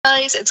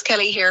guys, it's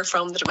Kelly here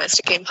from the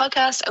Domestic Game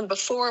Podcast, and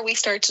before we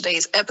start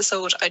today's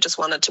episode, I just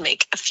wanted to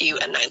make a few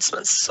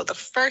announcements. So the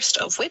first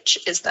of which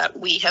is that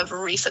we have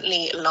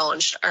recently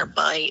launched our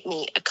Buy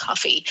Me a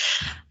Coffee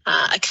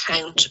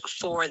account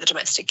for the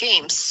Domestic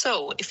Games.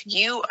 So if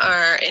you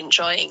are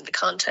enjoying the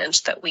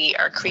content that we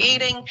are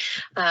creating,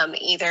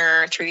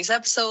 either through these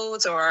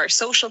episodes or our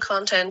social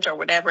content or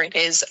whatever it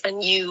is,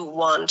 and you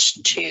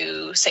want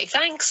to say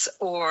thanks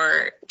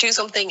or do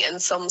something in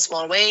some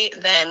small way,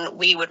 then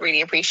we would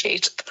really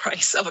appreciate the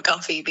price of a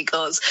coffee,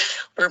 because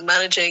we're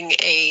managing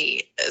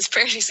a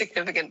fairly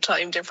significant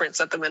time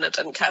difference at the minute,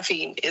 and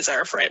caffeine is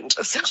our friend.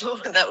 So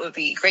that would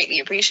be greatly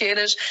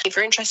appreciated. If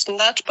you're interested in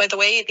that, by the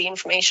way, the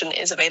information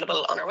is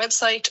available on our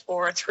website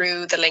or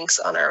through the links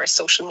on our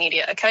social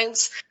media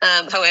accounts.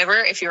 However,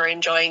 if you're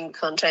enjoying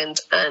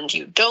content and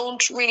you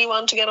don't really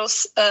want to get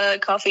us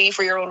coffee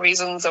for your own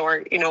reasons,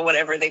 or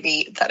whatever they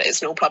be, that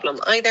is no problem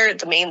either.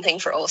 The main thing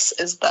for us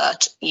is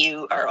that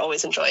you are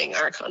always enjoying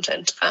our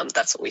content.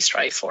 That's what we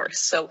strive for.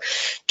 So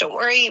don't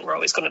worry, we're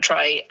always going to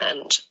try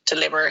and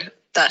deliver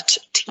that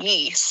to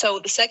ye. So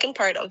the second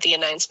part of the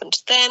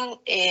announcement then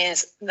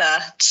is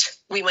that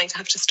we might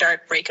have to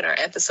start breaking our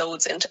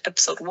episodes into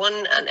episode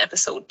 1 and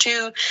episode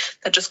 2.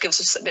 That just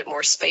gives us a bit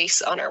more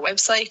space on our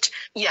website.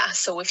 Yeah,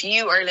 so if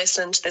you are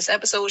listening to this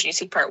episode and you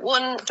see part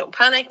 1, don't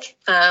panic.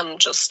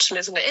 Just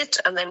listen to it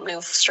and then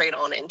move straight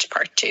on into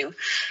part 2.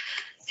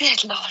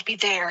 It'll all be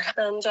there.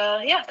 And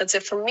yeah, that's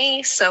it from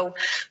me. So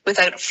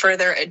without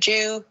further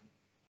ado,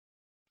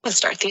 we'll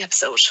start the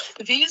episode.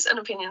 The views and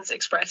opinions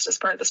expressed as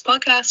part of this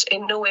podcast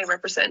in no way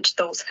represent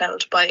those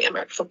held by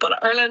American Football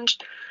Ireland.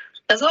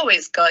 As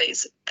always,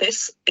 guys,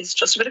 this is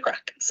just a bit of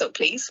crack, so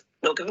please,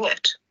 no giving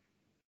out.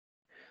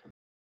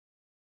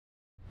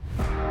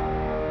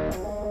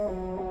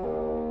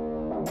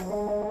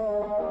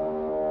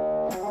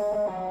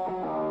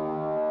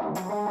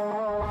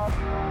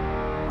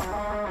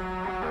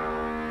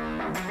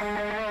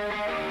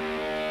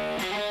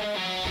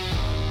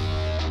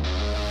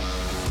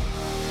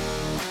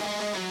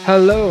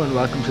 Hello and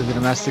welcome to the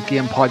Domestic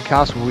Game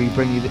Podcast, where we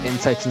bring you the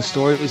insights and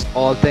stories,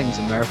 all things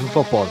American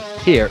football,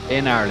 here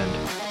in Ireland.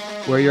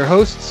 We're your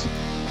hosts,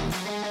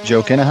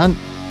 Joe Kinahan.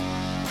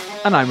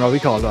 And I'm Robbie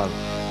Caldwell.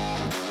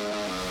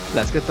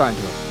 Let's get down to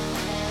it.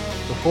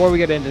 Before we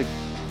get into,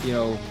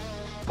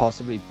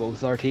 possibly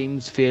both our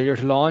teams' failure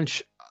to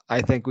launch,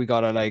 I think we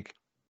gotta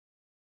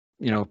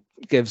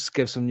give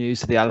some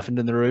news to the elephant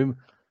in the room.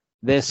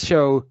 This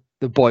show,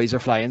 the boys are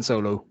flying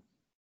solo.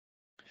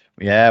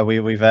 Yeah,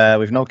 we've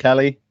no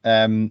Kelly.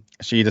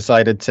 She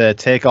decided to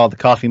take all the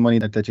coffee money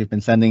that you've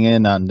been sending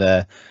in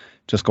and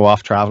just go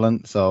off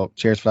traveling. So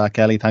cheers for that,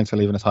 Kelly. Thanks for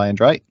leaving us high and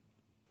dry.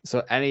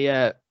 So any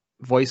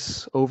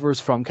voiceovers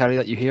from Kelly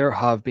that you hear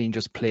have been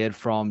just played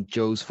from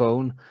Joe's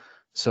phone.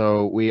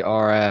 So we're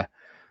out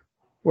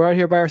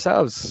here by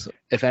ourselves.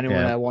 If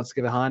anyone wants to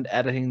give a hand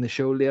editing the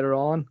show later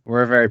on,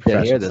 we're a very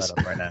professional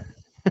setup right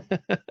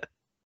now.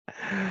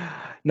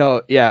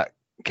 No, yeah,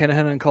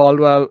 Kinahan and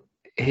Caldwell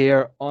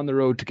here on the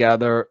road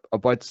together,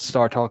 about to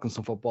start talking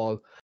some football.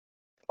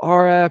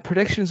 Our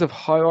predictions of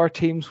how our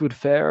teams would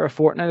fare a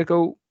fortnight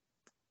ago,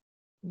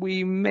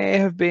 we may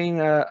have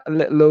been a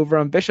little over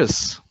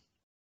ambitious.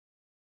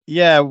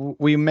 Yeah,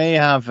 we may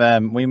have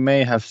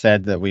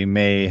said that we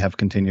may have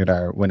continued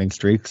our winning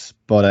streaks,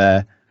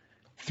 but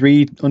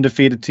 3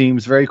 undefeated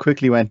teams very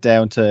quickly went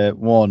down to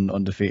 1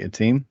 undefeated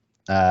team,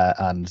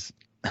 and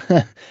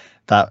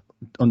that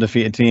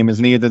undefeated team is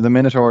neither the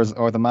Minotaurs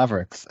or the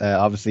Mavericks.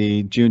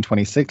 Obviously, June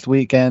 26th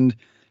weekend,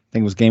 I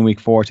think it was game week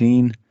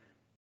 14.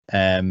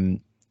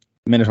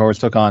 Minotaurs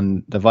took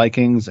on the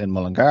Vikings in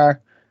Mullingar,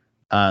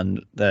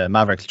 and the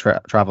Mavericks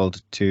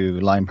travelled to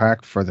Lime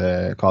Park for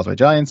the Causeway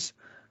Giants.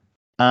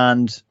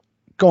 And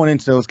going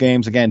into those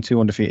games, again, 2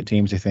 undefeated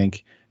teams, I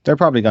think they're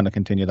probably going to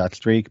continue that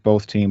streak.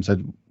 Both teams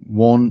had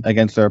won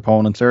against their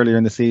opponents earlier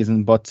in the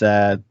season, but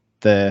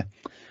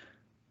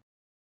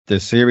the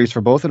series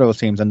for both of those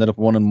teams ended up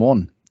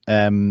 1-1.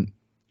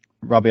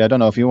 Robbie, I don't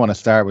know if you want to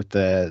start with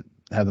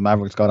how the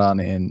Mavericks got on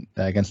in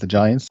against the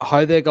Giants.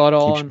 How they got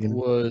on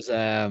was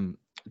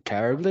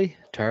terribly.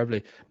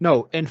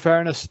 No, in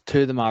fairness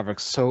to the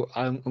Mavericks. So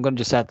I'm going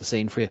to just set the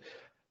scene for you.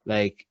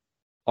 Like,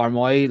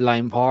 Armoy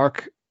Lime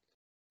Park,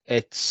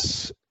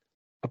 it's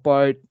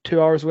about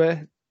 2 hours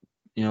away.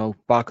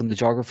 Back on the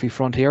geography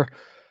front here.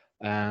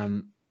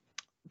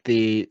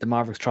 The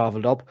Mavericks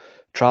travelled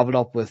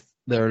up with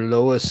their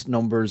lowest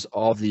numbers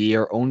of the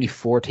year, only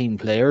 14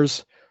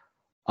 players,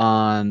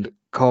 and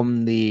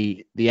come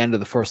the end of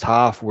the first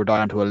half, we're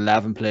down to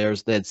 11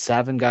 players. They had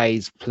 7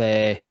 guys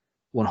play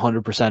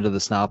 100% of the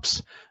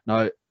snaps.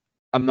 Now,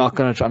 I'm not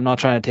trying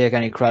to take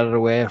any credit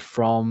away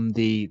from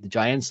the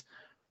Giants.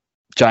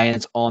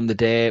 Giants on the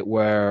day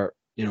were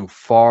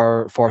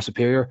far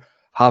superior.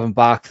 Having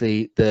back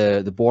the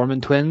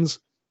Borman twins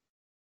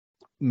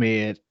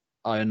made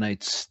an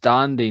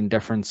outstanding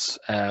difference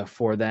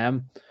for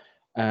them.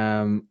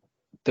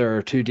 There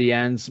are 2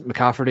 DNs,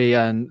 McCafferty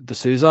and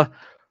D'Souza.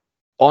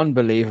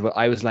 Unbelievable.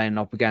 I was lining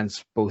up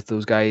against both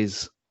those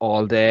guys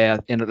all day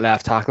in at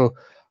left tackle,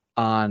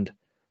 and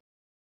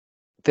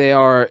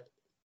they're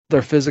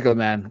physical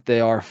men.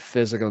 They are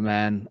physical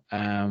men.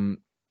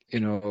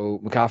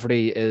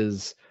 McCafferty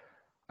is,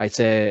 I'd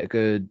say, a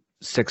good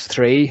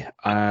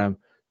 6'3".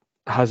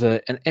 Has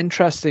an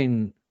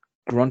interesting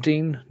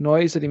grunting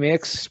noise that he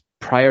makes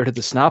prior to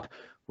the snap,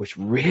 which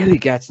really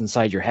gets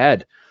inside your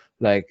head.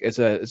 Like it's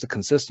a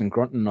consistent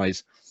grunting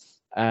noise.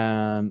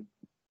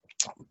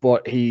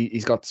 But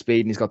he's got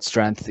speed and he's got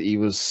strength. He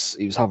was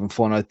having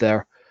fun out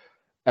there.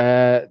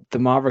 The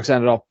Mavericks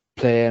ended up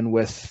playing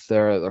with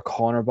their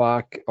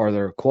cornerback or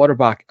their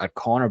quarterback at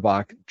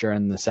cornerback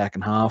during the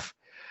second half.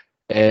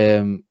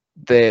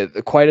 They're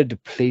quite a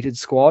depleted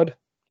squad.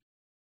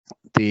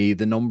 The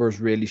numbers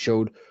really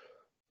showed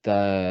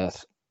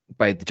that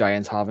by the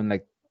Giants having,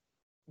 like,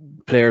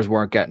 players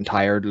weren't getting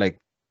tired like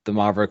the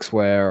Mavericks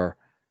were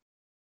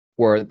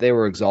they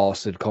were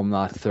exhausted come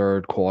that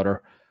third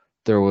quarter.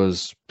 There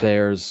was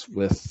players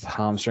with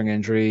hamstring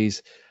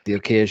injuries, the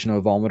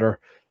occasional vomiter.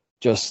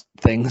 Just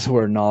things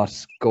were not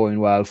going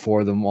well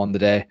for them on the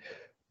day.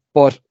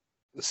 But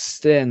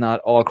saying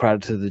that, all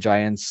credit to the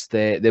Giants.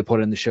 They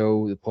put in the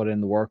show, they put in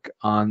the work,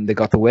 and they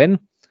got the win.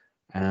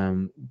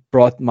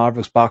 Brought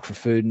Mavericks back for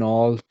food and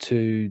all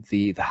to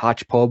the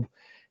Hatch pub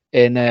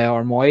in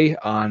Armoy,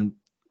 and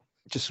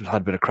just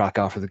had a bit of crack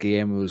after the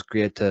game. It was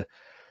great to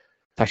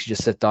actually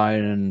just sit down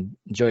and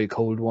enjoy a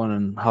cold one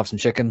and have some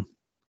chicken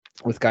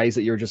with guys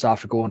that you're just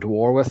after going to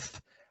war with.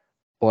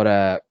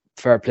 But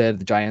fair play to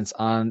the Giants,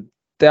 and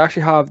they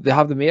actually have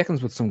the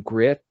makings with some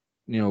great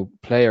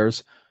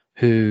players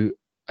who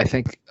I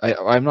think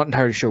I'm not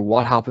entirely sure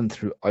what happened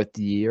throughout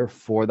the year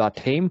for that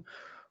team,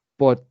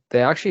 but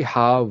they actually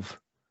have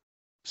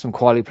some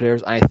quality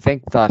players. And I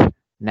think that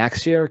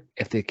next year,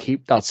 if they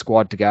keep that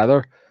squad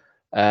together,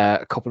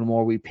 a couple of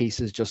more wee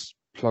pieces just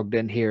plugged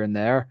in here and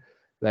there,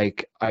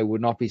 like, I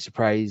would not be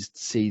surprised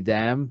to see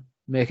them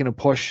making a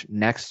push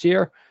next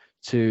year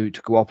to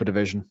go up a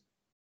division.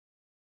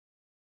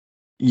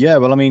 Yeah,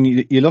 well, I mean,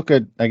 you look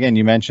at, again,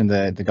 you mentioned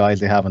the guys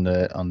they have on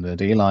the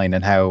D line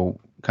and how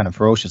kind of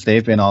ferocious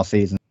they've been all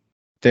season.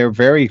 They're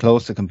very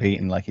close to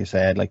competing, like you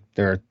said. Like,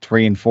 they're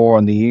 3-4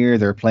 on the year.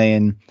 They're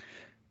playing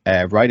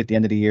right at the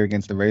end of the year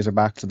against the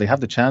Razorbacks, so they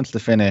have the chance to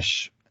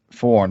finish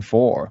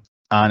 4-4,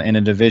 and in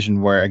a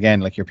division where,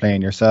 again, like, you're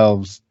playing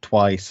yourselves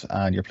twice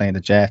and you're playing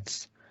the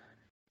Jets,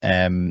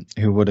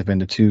 who would have been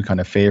the two kind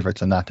of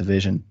favorites in that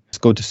division. It's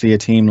good to see a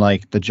team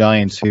like the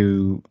Giants,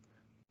 who,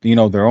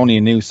 they're only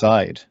a new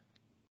side.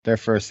 Their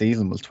first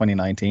season was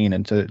 2019,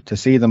 and to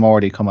see them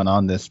already coming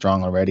on this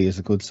strong already is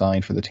a good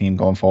sign for the team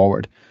going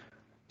forward.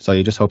 So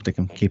you just hope they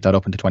can keep that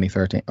up into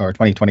 2013 or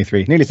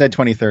 2023. Nearly said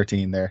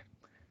 2013 there.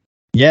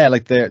 Yeah,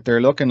 like, they're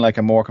looking like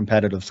a more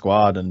competitive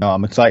squad, and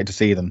I'm excited to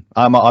see them.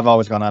 I've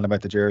always gone on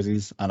about the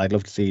jerseys, and I'd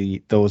love to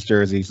see those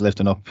jerseys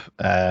lifting up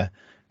a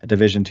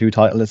Division 2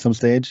 title at some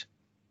stage.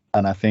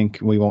 And I think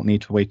we won't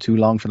need to wait too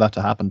long for that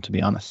to happen, to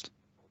be honest.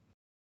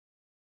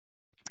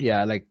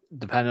 Yeah, like,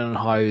 depending on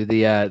how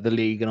the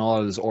league and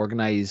all is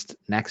organized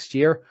next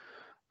year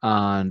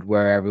and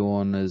where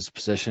everyone is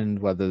positioned,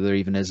 whether there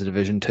even is a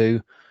Division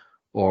 2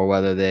 or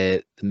whether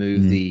they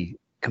move the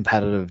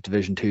competitive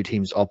Division 2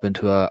 teams up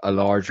into a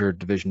larger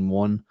Division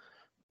 1,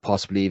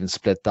 possibly even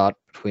split that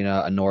between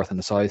a north and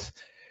a south.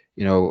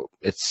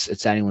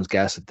 It's anyone's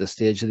guess at this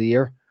stage of the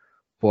year.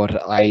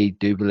 But I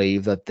do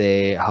believe that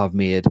they have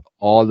made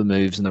all the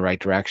moves in the right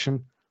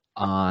direction,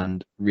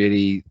 and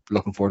really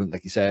looking forward to it.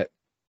 Like you said,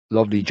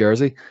 lovely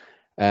jersey.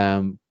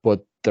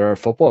 But their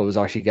football was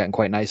actually getting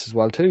quite nice as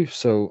well too.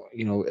 So,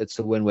 it's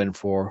a win-win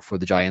for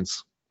the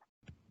Giants.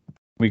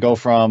 We go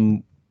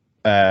from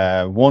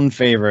one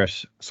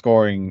favorite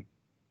scoring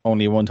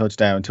only one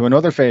touchdown to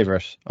another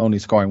favorite only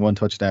scoring one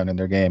touchdown in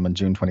their game on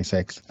June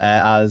 26th.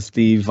 As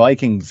the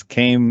Vikings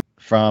came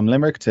from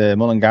Limerick to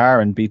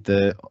Mullingar and beat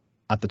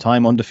at the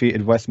time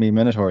undefeated Westmeath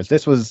Minotaurs.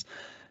 This was,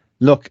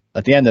 look,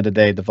 at the end of the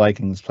day, the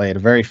Vikings played a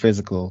very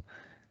physical,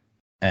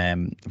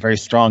 very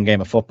strong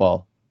game of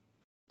football,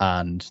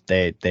 and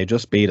they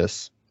just beat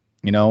us.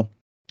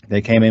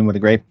 They came in with a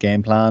great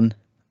game plan,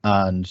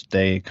 and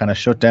they kind of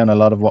shut down a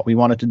lot of what we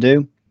wanted to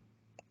do,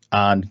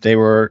 and they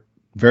were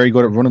very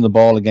good at running the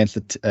ball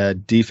against a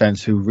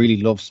defense who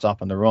really loves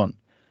stopping the run.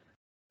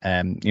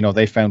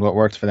 They found what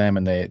worked for them,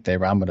 and they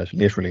ran with it,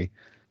 literally.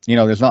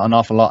 There's not an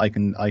awful lot I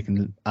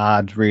can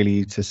add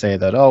really to say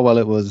that, oh, well,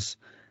 it was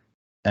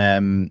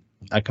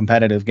a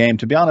competitive game.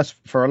 To be honest,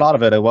 for a lot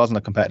of it, it wasn't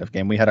a competitive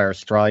game. We had our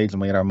strides and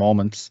we had our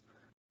moments,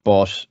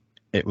 but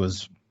it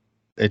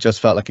just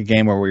felt like a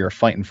game where we were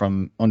fighting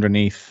from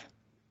underneath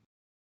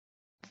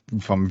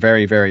from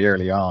very, very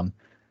early on.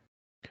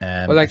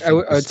 Well, like, I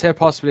would say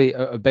possibly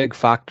a big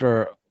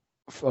factor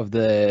of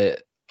the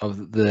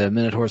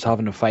Minotaurs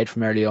having to fight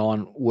from early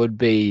on would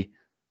be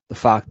the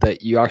fact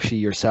that you actually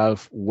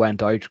yourself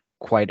went out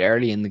quite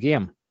early in the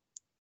game.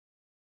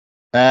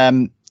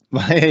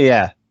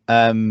 Yeah.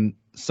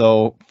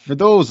 So for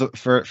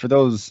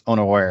those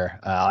unaware,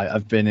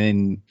 I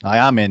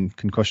am in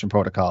concussion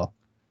protocol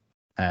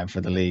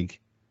for the league.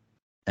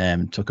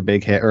 Took a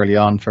big hit early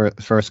on for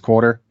the first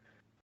quarter.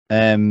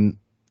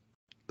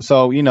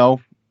 So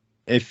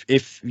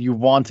if you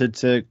wanted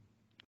to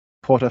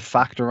put a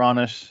factor on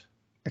it,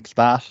 it's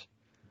that.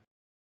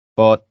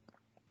 But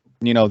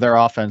their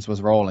offense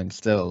was rolling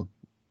still.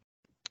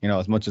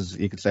 As much as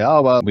you could say,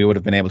 oh well, we would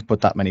have been able to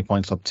put that many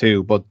points up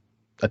too. But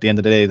at the end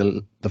of the day,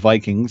 the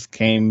Vikings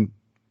came.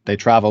 They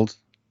travelled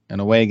an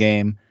away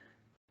game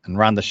and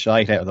ran the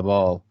shite out of the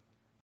ball,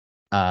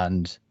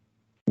 and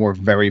were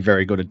very,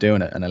 very good at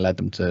doing it, and it led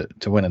them to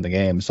winning the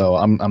game. So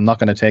I'm not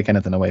going to take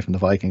anything away from the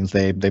Vikings.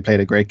 They played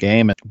a great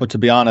game, but to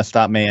be honest,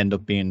 that may end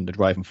up being the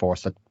driving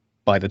force that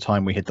by the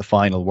time we hit the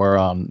final,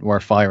 we're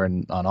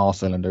firing on all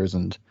cylinders.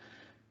 And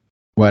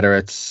whether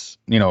it's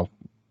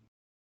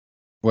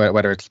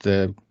whether it's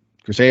the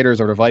Crusaders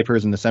or the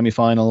Vipers in the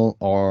semi-final,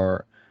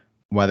 or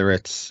whether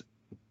it's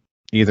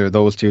either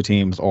those two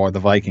teams or the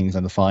Vikings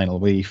in the final,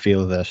 we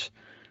feel that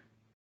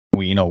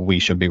we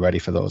should be ready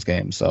for those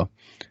games. So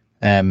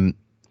a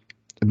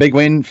big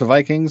win for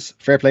Vikings.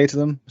 Fair play to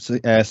them.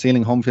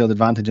 Sealing home field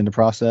advantage in the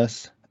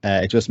process.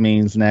 It just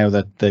means now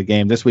that the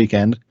game this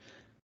weekend,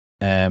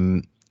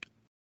 July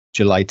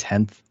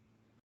 10th,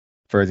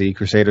 for the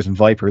Crusaders and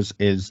Vipers,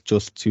 is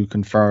just to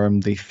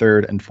confirm the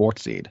 3rd and 4th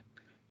seed.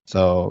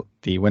 So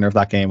the winner of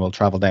that game will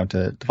travel down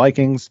to the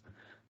Vikings,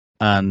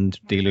 and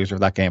the loser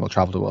of that game will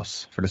travel to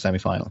us for the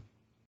semi-final.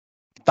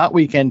 That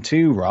weekend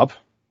too, Rob,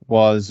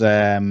 was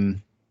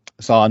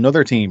saw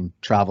another team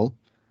travel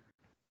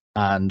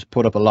and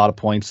put up a lot of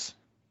points,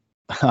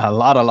 a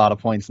lot of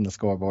points in the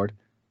scoreboard.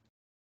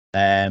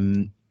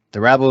 The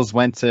Rebels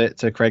went to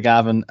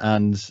Craigavon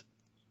and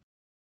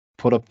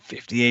put up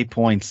 58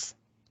 points.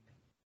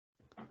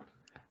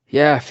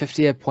 Yeah,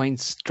 58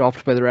 points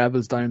dropped by the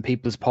Rebels down in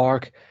People's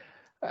Park.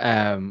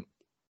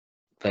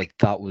 Like,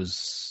 that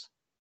was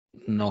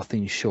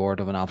nothing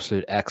short of an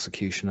absolute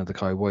execution of the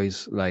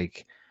Cowboys.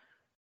 Like,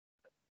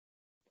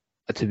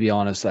 to be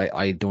honest,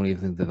 I don't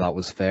even think that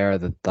was fair,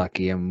 that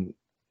game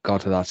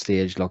got to that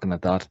stage. Looking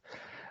at that,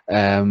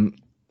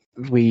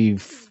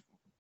 we've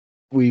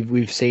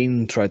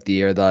seen throughout the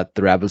year that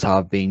the Rebels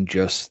have been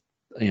just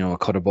a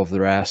cut above the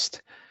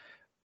rest.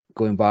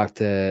 Going back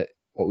to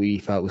what we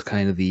felt was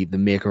kind of the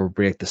make or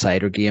break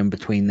decider game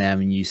between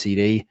them and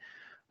UCD,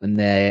 and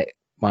they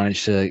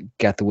managed to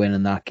get the win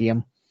in that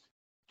game.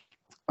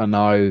 And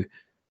now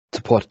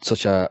to put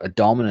such a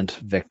dominant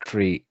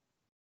victory,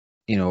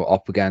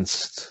 up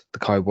against the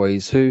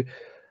Cowboys, who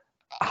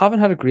haven't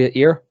had a great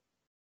year,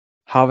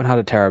 haven't had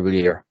a terrible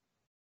year.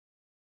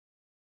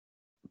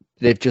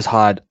 They've just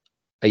had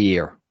a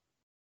year.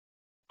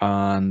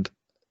 And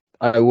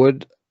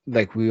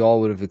we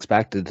all would have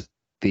expected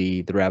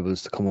the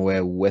Rebels to come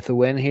away with a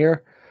win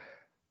here,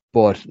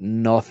 but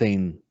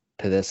nothing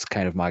to this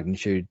kind of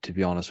magnitude, to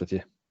be honest with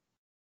you.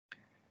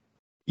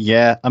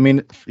 Yeah, I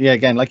mean,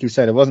 again, like you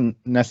said, it wasn't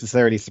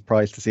necessarily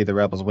surprised to see the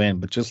Rebels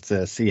win, but just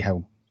to see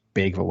how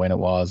big of a win it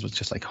was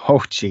just like,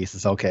 oh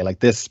Jesus, okay, like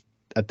this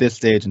at this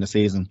stage in the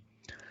season.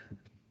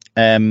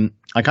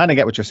 I kind of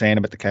get what you're saying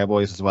about the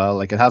Cowboys as well.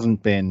 Like, it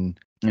hasn't been,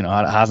 it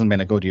hasn't been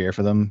a good year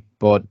for them,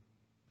 but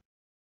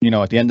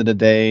at the end of the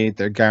day,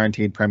 they're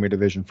guaranteed Premier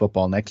Division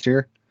football next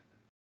year.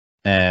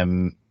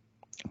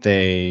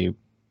 They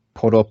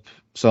put up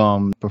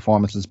some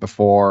performances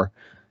before,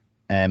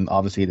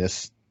 obviously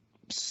this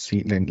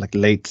like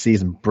late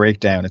season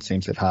breakdown it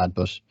seems they've had,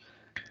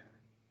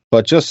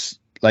 but just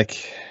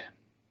like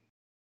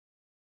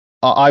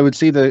I would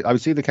see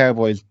the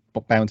Cowboys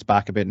bounce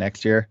back a bit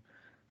next year.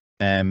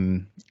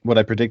 Would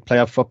I predict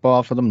playoff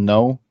football for them?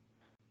 No,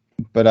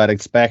 but I'd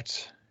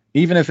expect,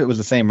 even if it was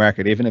the same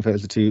record, even if it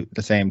was the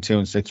same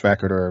 2-6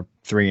 record or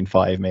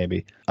 3-5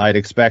 maybe, I'd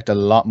expect a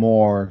lot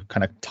more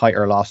kind of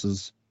tighter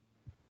losses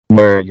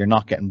where you're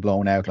not getting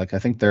blown out. Like, I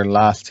think their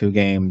last two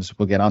games,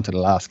 we'll get onto the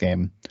last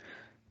game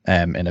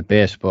in a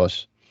bit,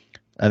 but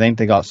I think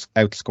they got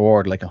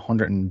outscored like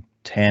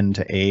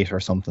 110-8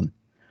 or something.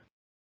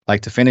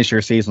 Like, to finish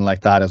your season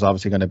like that is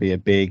obviously going to be a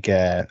big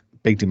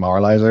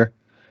demoralizer.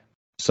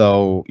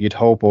 So you'd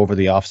hope over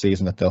the off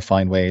season that they'll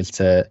find ways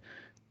to,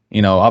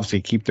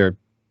 obviously keep their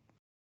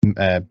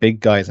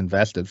big guys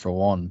invested for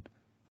one,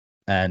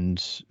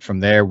 and from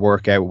there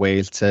work out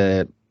ways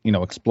to,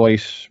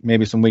 exploit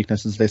maybe some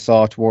weaknesses they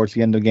saw towards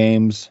the end of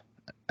games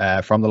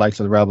from the likes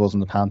of the Rebels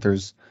and the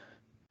Panthers.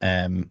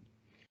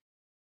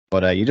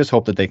 But you just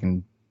hope that they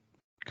can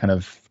kind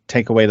of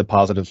take away the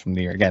positives from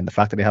the year. Again, the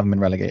fact that they haven't been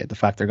relegated, the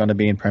fact they're going to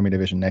be in Premier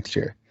Division next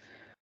year,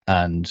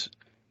 and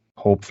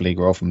hopefully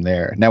grow from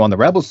there. Now, on the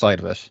Rebels side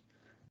of it,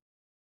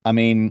 I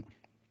mean,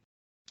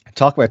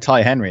 talk about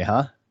Ty Henry,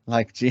 huh?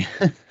 Like, gee,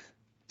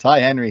 Ty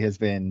Henry has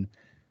been,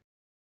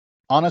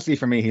 honestly,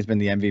 for me, he's been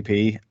the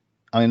MVP.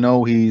 I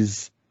know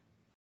he's,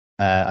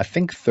 I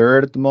think,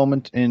 third at the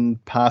moment in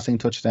passing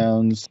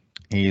touchdowns.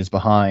 He's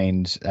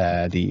behind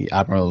the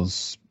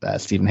Admirals'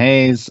 Stephen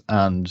Hayes,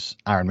 and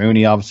Aaron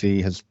Mooney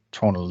obviously has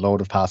thrown a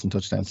load of passing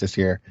touchdowns this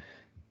year.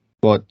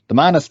 But the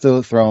man has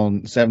still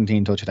thrown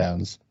 17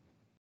 touchdowns.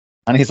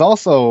 And he's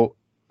also,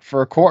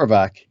 for a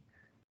quarterback,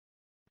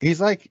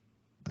 he's like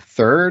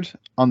third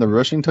on the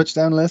rushing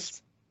touchdown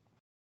list.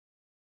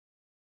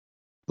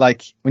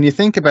 Like, when you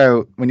think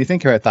about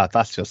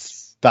that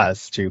is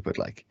stupid.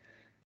 Like,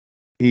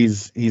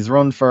 He's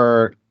run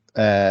for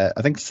I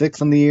think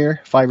 6 on the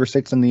year, 5 or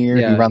 6 on the year.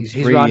 Yeah, he ran he's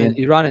 3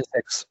 ran in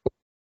 6.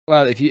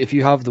 Well, if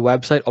you have the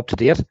website up to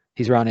date,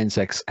 he's ran in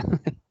 6.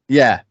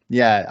 Yeah.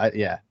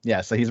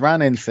 So he's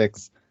ran in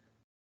 6,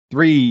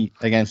 3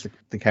 against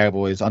the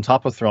Cowboys, on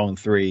top of throwing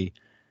 3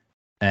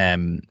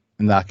 in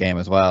that game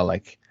as well.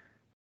 Like,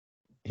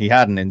 he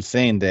had an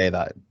insane day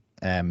that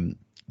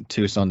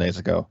 2 Sundays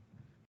ago.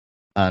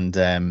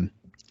 And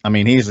I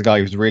mean, he's the guy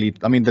who's really,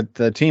 I mean,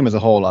 the team as a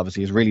whole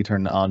obviously is really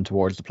turning on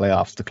towards the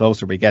playoffs. The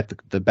closer we get,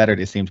 the better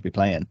they seem to be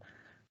playing.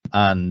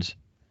 And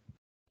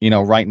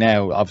right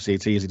now, obviously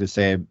it's easy to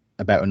say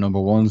about a number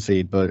 1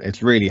 seed, but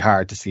it's really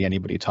hard to see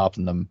anybody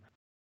topping them,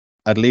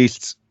 at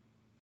least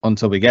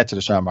until we get to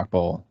the Shamrock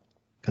Bowl.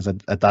 Because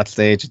at that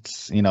stage,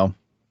 it's,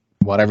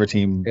 whatever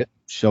team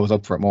shows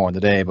up for it more in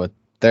the day, but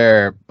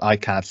I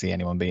can't see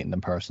anyone beating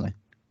them personally.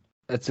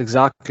 It's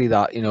exactly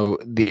that.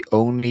 The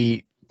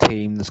only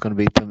team that's going to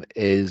beat them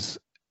is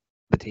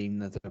the team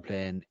that they're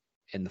playing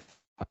in the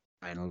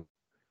final.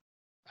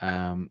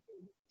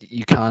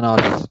 You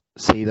cannot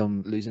see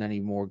them losing any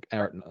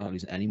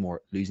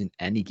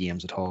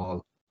games at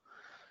all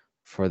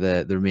for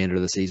the remainder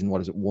of the season.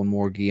 What is it? One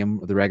more game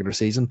of the regular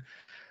season.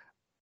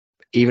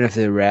 Even if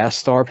they rest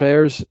star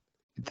players,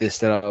 they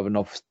still have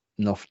enough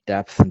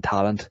depth and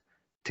talent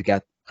to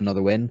get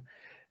another win.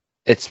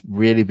 It's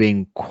really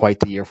been quite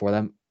the year for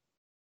them.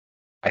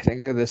 I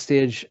think at this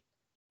stage,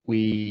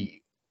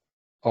 we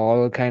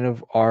all kind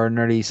of are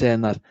nearly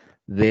saying that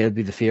they'll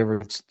be the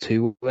favourites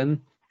to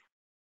win.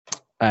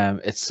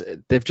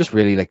 They've just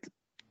really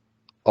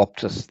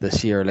upped us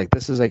this year.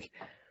 This is I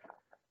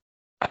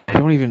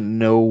don't even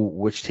know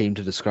which team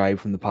to describe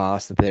from the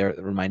past that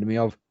reminded me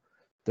of.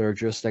 They're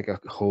just like a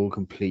whole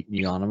complete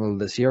new animal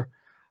this year,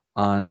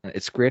 and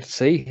it's great to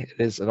see.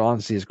 It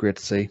honestly is great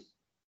to see.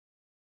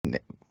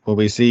 Will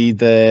we see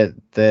the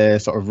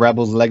sort of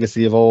Rebels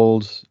legacy of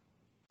old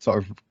sort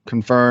of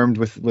confirmed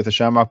with a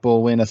Shamrock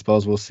Bowl win? I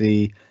suppose we'll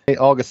see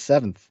August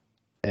 7th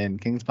in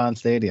Kingspan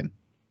Stadium.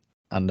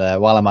 And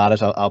while I'm at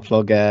it, I'll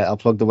plug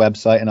the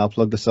website and I'll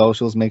plug the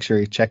socials. Make sure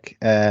you check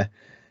out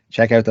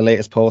the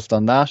latest post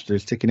on that.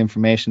 There's ticket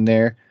information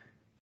there.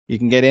 You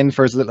can get in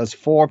for as little as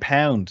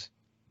 £4.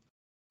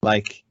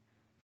 Like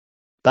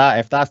that,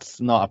 if that's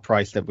not a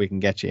price that we can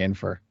get you in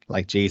for,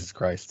 like, Jesus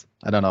Christ,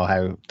 I don't know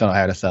how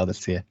to sell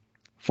this to you.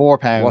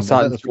 £4. What's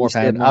that?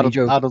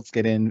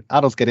 £4.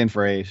 Adults get in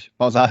for 8.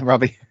 What was that,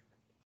 Robbie?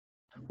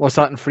 What's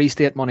that in Free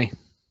State money?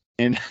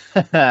 In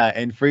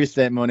Free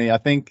State money, I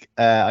think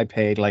I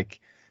paid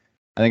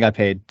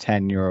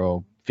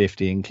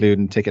 €10.50,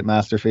 including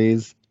Ticketmaster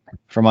fees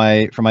for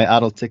my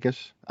adult ticket.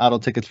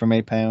 Adult tickets from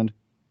 £8.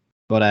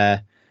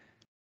 But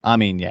I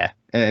mean, yeah,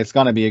 it's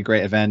gonna be a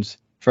great event.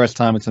 First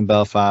time it's in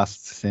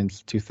Belfast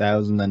since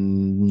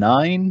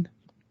 2009.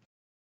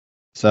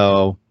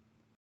 So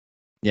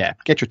yeah,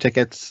 get your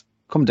tickets,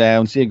 come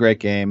down, see a great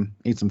game,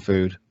 eat some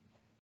food,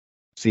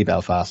 see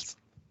Belfast.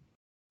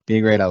 Be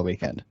a great old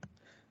weekend.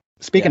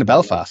 Speaking of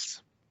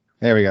Belfast,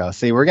 there we go.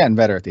 See, we're getting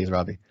better at these,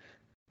 Robbie.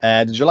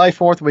 The July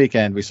 4th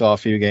weekend, we saw a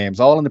few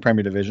games, all in the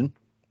Premier Division.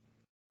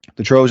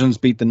 The Trojans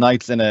beat the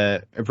Knights in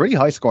a pretty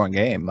high-scoring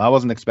game. I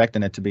wasn't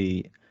expecting it to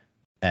be,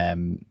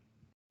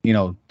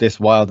 this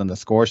wild on the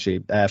score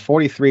sheet.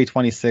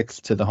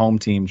 43-26 to the home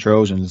team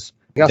Trojans.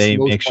 That's the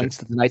most points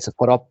that the Knights have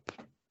put up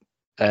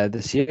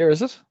this year,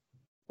 is it?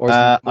 Or is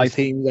it the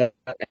team that?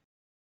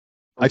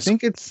 I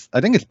think it's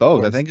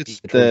both. I think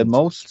it's the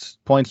most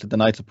points that the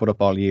Knights have put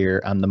up all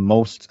year and the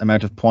most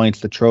amount of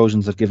points the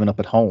Trojans have given up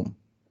at home.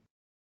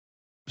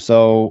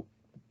 So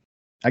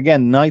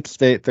again, Knights,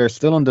 they're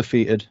still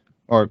undefeated,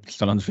 or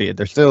still undefeated.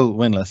 They're still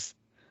winless,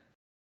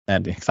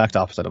 and the exact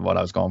opposite of what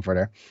I was going for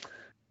there.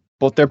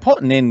 But they're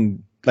putting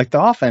in, the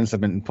offense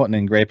have been putting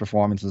in great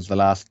performances the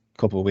last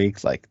couple of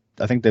weeks. I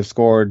think they've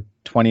scored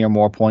 20 or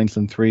more points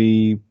in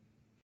 3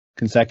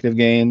 consecutive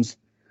games.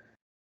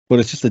 But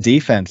it's just the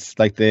defense.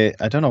 I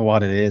don't know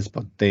what it is,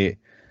 but it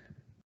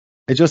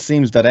just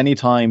seems that any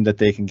time that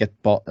they can get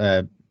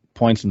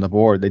points on the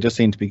board, they just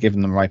seem to be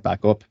giving them right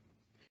back up.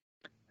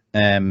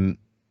 You're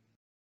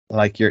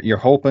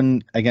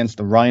hoping against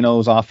the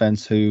Rhinos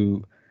offense,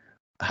 who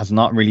has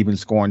not really been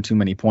scoring too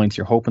many points.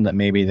 You're hoping that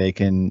maybe they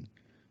can,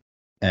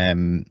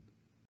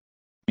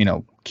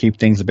 keep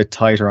things a bit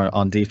tighter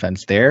on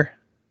defense there,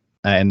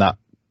 in that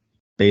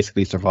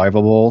basically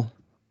survival bowl,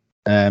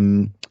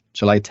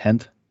 July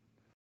 10th.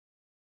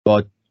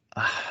 But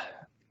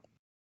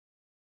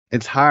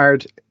it's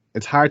hard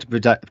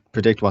to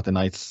predict what the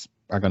Knights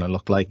are going to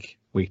look like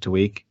week to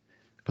week,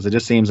 because it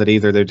just seems that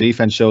either their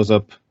defense shows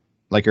up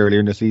like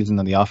earlier in the season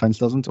and the offense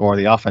doesn't, or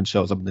the offense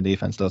shows up and the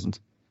defense doesn't.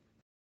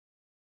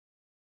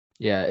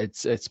 Yeah,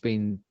 it's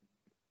been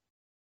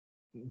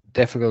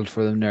difficult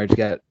for them there to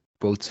get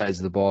both sides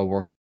of the ball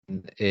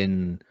working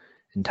in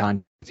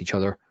tandem with each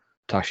other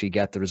to actually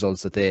get the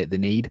results that they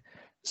need.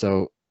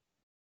 So,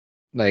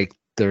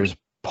 there's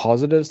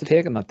positives to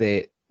take, and that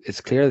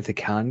it's clear that they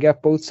can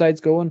get both sides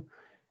going.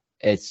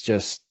 It's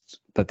just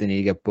that they need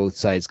to get both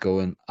sides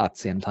going at the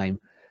same time.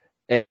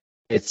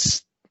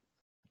 It's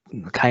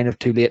kind of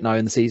too late now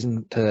in the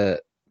season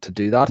to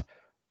do that.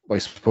 I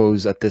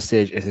suppose at this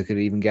stage, if they could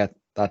even get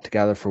that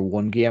together for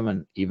one game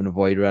and even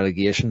avoid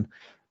relegation,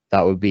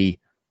 that would be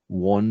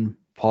one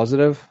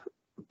positive.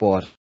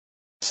 But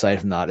aside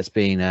from that, it's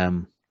been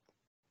a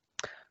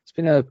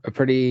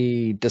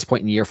pretty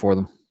disappointing year for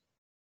them.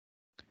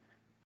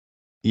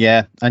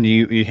 Yeah, and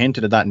you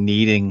hinted at that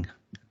needing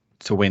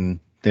to win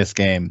this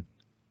game.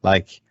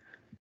 Like,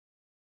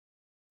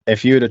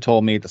 if you would have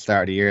told me at the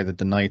start of the year that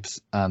the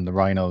Knights and the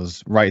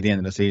Rhinos right at the end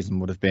of the season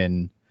would have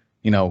been,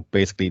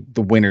 basically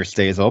the winner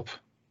stays up,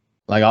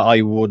 like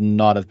I would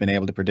not have been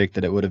able to predict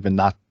that it would have been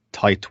that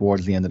tight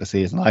towards the end of the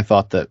season. I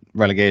thought that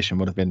relegation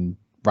would have been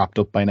wrapped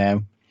up by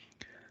now.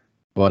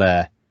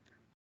 But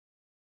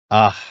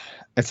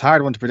it's a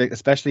hard one to predict,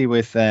 especially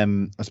with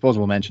I suppose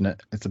we'll mention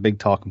it. It's a big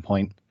talking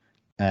point.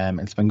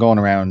 It's been going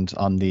around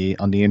on the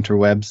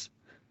interwebs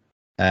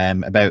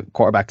about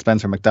quarterback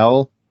Spencer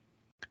McDowell,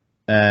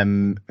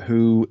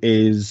 who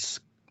is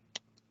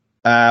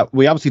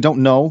we obviously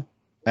don't know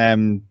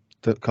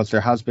because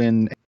there has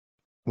been,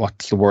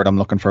 what's the word I'm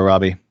looking for,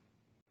 Robbie?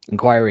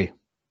 Inquiry.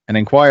 An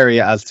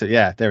inquiry as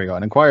to, there we go.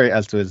 An inquiry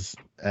as to his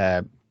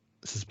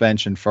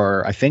suspension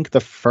for, I think, the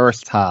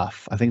first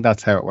half. I think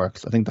that's how it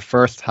works. I think the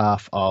first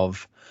half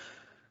of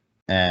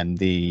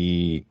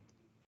the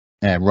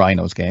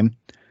Rhinos game.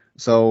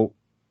 So,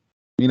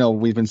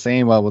 we've been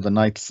saying, well, will the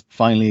Knights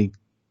finally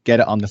get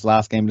it on this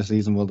last game of the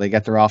season? Will they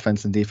get their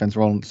offense and defense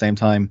rolling at the same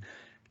time?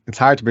 It's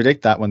hard to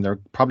predict that when they're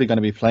probably going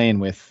to be playing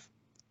with,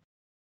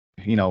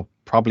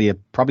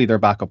 probably their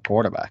backup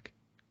quarterback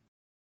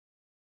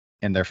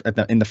in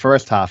the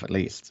first half at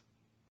least.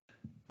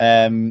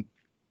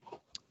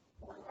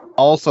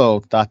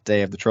 Also that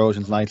day of the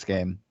Trojans Knights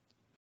game,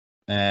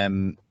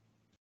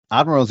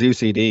 Admirals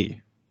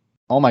UCD.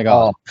 Oh my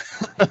god.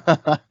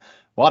 Oh.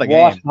 What a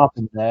game. What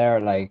happened there?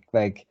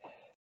 Like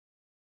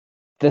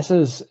this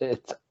is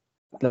it.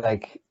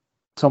 Like,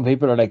 some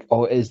people are like,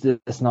 oh, is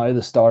this now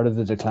the start of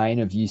the decline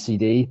of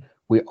UCD?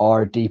 We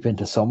are deep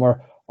into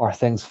summer. Are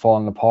things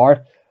falling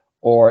apart?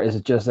 Or is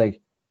it just like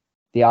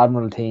the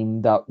Admiral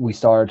team that we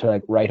started to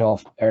like write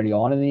off early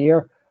on in the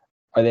year?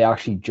 Are they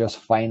actually just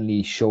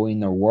finally showing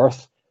their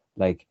worth?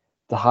 Like,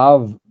 to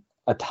have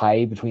a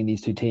tie between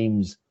these two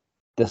teams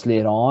this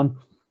late on,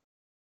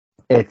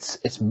 it's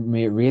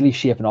really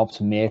shaping up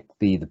to make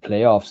the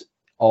playoffs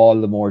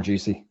all the more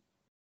juicy.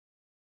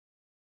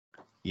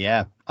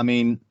 Yeah, I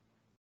mean,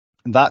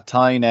 that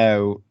tie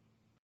now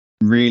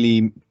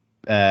really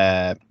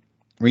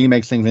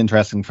makes things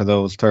interesting for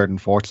those third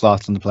and fourth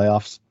slots in the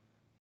playoffs.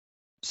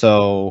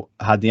 So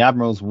had the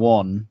Admirals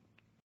won,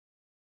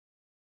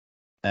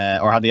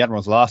 or had the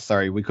Admirals lost,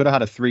 we could have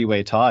had a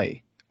three-way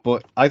tie.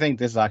 But I think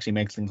this actually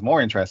makes things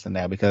more interesting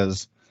now,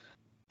 because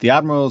the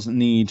Admirals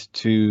need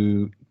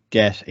to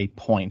get a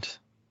point.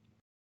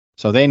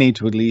 So they need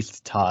to at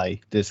least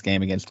tie this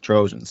game against the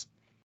Trojans.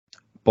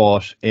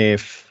 But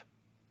if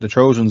the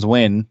Trojans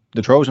win,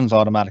 the Trojans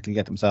automatically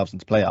get themselves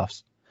into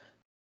playoffs.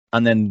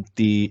 And then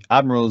the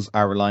Admirals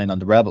are relying on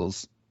the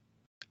Rebels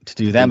to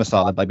do them a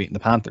solid by beating the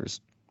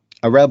Panthers.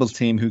 A Rebels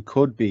team who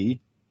could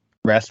be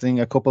resting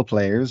a couple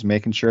players,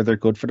 making sure they're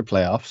good for the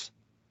playoffs.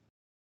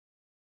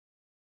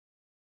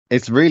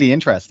 It's really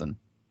interesting.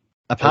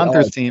 A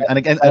Panthers team, and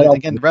again,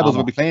 the Rebels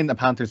will be playing a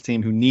Panthers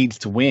team who needs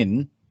to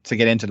win to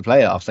get into the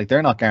playoffs. Like,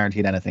 they're not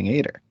guaranteed anything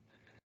either.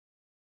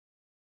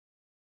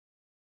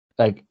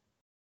 Like,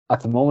 at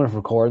the moment of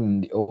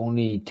recording, the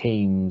only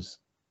teams,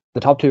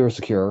 the top two are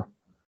secure.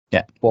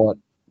 Yeah. But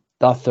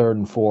that third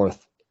and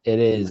fourth,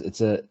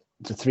 it's a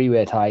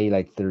three-way tie.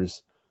 Like,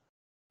 there's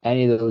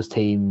any of those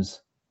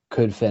teams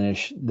could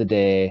finish the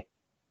day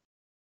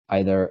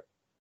either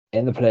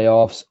in the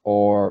playoffs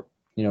or,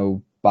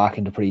 back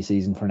into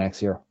preseason for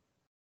next year.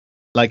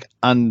 Like,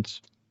 and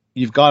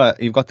you've got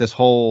this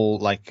whole,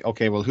 like,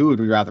 okay, well, who would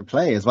we rather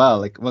play as well?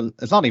 Like, well,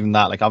 it's not even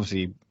that. Like,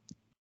 obviously,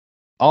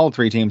 all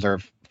three teams are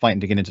fighting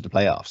to get into the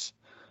playoffs,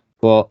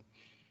 but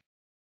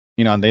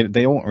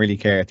they won't really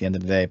care at the end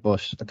of the day.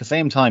 But at the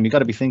same time, you got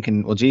to be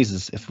thinking, well,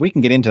 Jesus, if we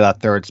can get into that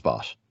third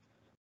spot,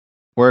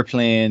 we're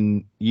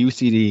playing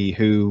UCD,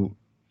 who,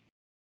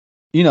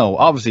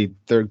 obviously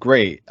they're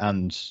great,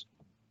 and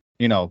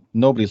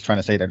nobody's trying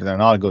to say that they're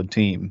not a good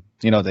team.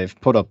 They've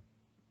put up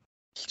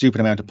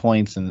stupid amount of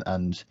points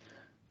and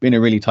been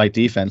a really tight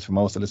defense for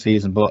most of the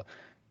season. But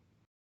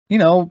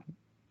the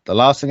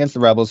loss against the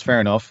Rebels, fair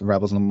enough. The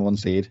Rebels number one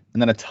seed,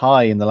 and then a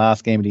tie in the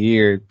last game of the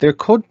year. There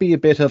could be a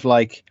bit of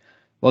like,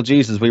 well,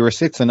 Jesus, we were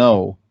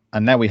 6-0,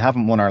 and now we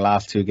haven't won our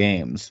last two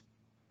games.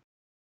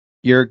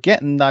 You're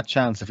getting that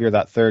chance, if you're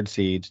that third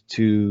seed,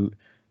 to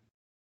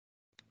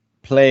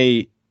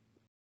play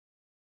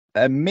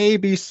a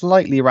maybe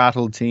slightly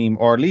rattled team,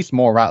 or at least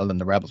more rattled than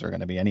the Rebels are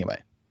going to be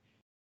anyway.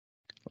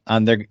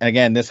 And they're,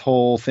 again, this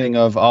whole thing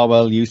of, oh,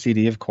 well,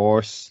 UCD, of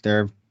course,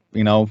 they're,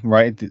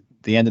 right at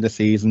the end of the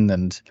season,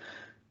 and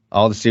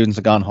all the students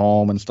have gone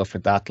home and stuff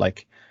like that.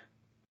 Like,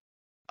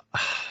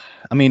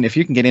 I mean, if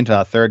you can get into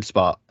that third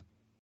spot,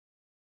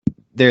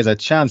 there's a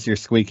chance you're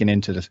squeaking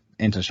into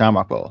the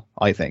Shamrock Bowl,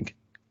 I think.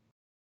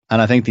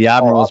 And I think the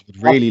Admirals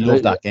would really love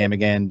absolutely. that game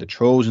again. The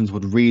Trojans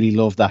would really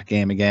love that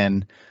game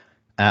again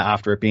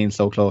after it being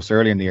so close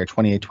earlier in the year,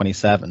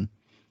 28-27.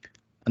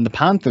 And the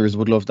Panthers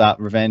would love that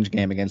revenge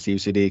game against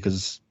UCD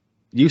because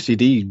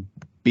UCD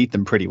beat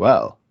them pretty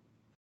well.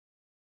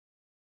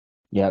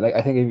 Yeah, like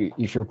I think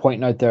if you're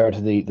pointing out there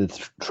to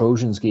the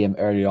Trojans game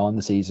early on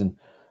the season,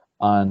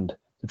 and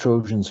the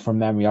Trojans from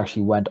memory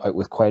actually went out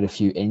with quite a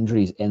few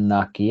injuries in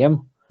that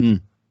game,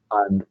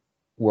 and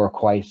were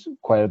quite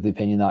of the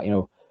opinion that, you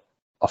know,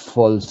 a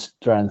full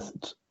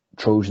strength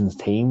Trojans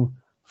team,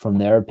 from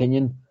their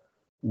opinion,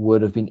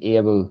 would have been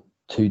able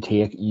to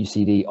take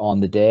UCD on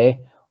the day.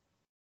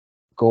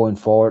 Going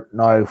forward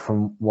now,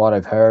 from what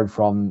I've heard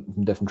from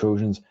different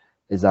Trojans,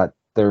 is that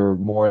they're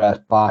more or less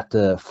back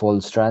to full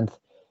strength.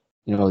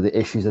 You know, the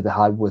issues that they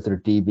had with their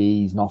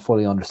DBs not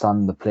fully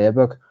understanding the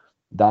playbook,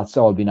 that's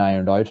all been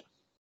ironed out.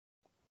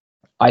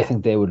 I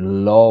think they would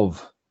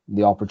love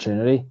the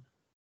opportunity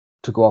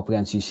to go up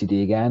against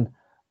UCD again,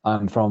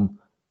 and from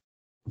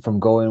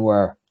going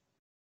where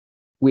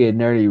we had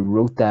nearly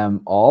wrote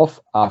them off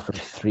after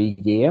 3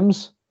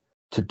 games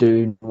to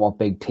doing what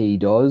Big T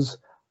does,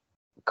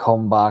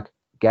 come back,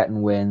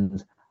 getting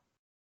wins,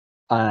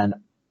 and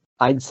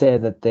I'd say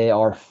that they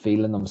are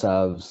feeling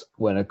themselves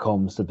when it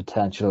comes to the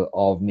potential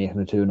of making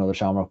it to another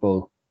Shamrock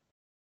Bowl.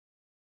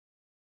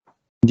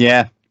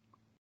 Yeah,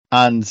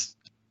 and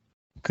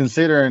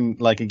considering,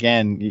 like,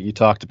 again, you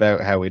talked about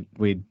how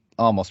we'd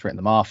almost written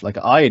them off. Like,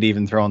 I had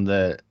even thrown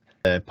the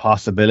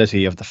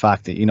possibility of the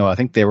fact that, you know, I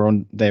think they were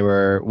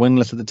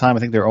winless at the time. I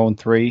think they were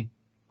 0-3,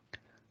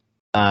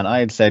 and I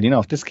had said, you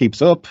know, if this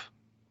keeps up,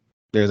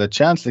 there's a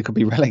chance they could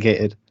be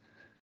relegated.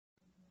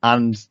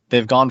 And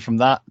they've gone from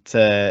that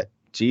to,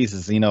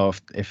 Jesus, you know,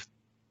 if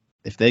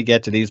they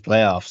get to these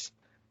playoffs,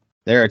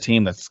 they're a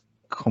team that's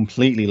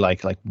completely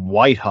like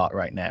white hot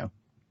right now.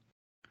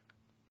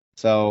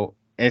 So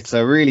it's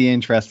a really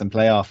interesting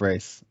playoff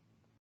race.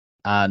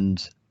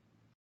 And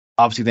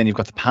obviously then you've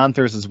got the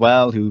Panthers as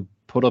well, who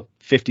put up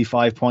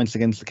 55 points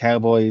against the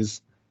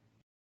Cowboys.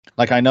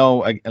 Like, I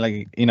know,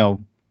 you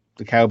know,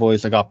 the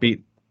Cowboys, they got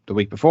beat the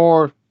week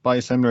before by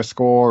a similar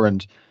score,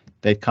 and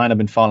they'd kind of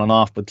been falling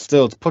off, but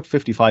still, to put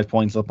 55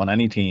 points up on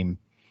any team,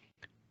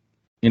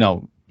 you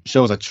know,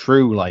 shows a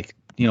true, like,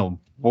 you know,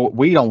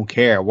 we don't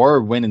care. We're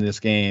winning this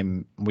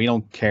game. We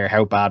don't care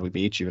how bad we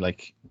beat you.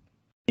 Like,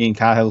 Ian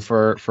Cahill,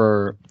 for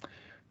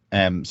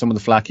some of the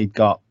flack he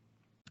got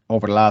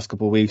over the last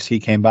couple of weeks, he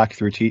came back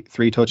through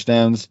 3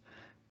 touchdowns.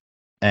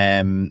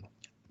 The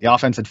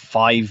offense had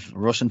 5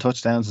 rushing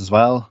touchdowns as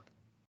well.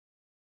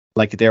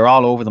 Like, they're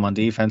all over them on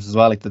defense as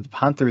well. Like, the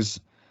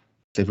Panthers,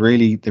 they've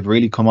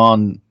really come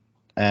on.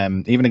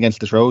 Even against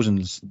the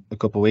Trojans a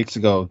couple of weeks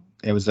ago,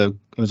 it was a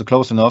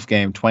close enough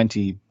game,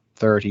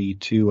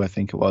 20-32, I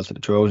think it was, to the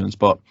Trojans,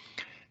 but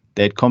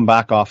they'd come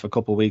back off a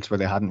couple of weeks where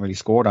they hadn't really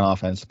scored on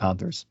offense, the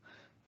Panthers.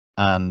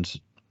 And,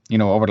 you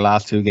know, over the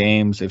last 2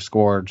 games, they've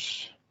scored,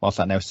 what's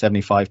that now,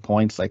 75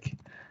 points. Like,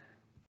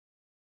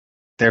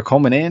 they're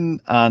coming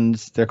in, and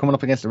they're coming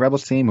up against the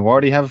Rebels team, who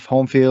already have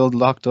home field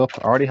locked up,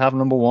 already have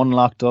number 1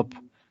 locked up.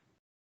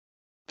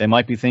 They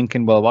might be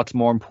thinking, well, what's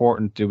more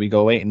important? Do we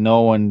go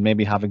 8-0 and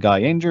maybe have a guy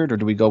injured, or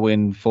do we go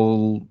in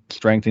full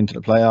strength into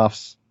the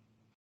playoffs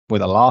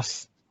with a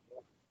loss?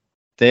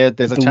 There's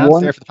a chance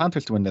there for the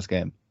Panthers to win this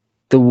game.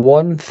 The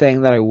one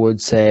thing that I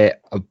would say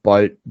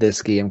about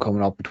this game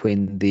coming up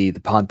between the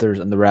Panthers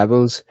and the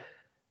Rebels,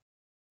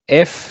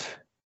 if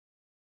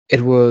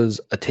it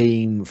was a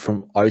team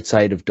from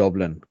outside of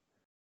Dublin,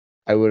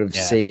 I would have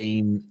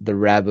seen the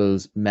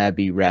Rebels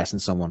maybe resting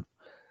someone.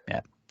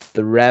 Yeah.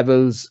 The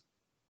Rebels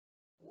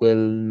will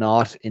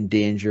not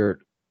endanger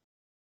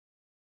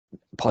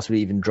possibly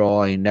even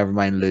drawing, never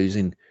mind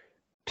losing,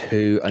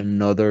 to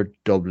another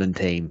Dublin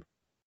team.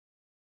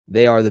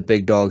 They are the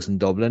big dogs in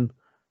Dublin,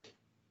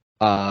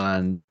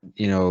 and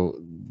you know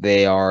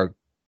they're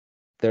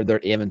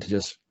aiming to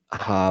just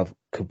have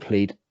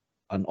complete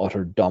and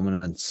utter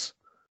dominance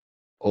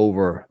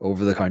over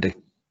the county.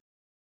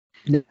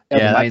 Never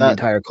mind the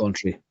entire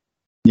country.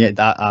 Yeah,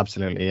 that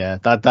absolutely. Yeah,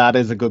 that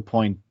is a good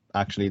point.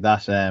 Actually,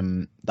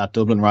 that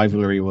Dublin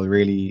rivalry will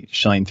really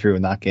shine through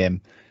in that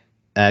game.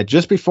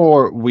 Just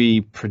before we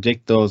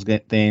predict those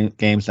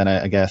games, then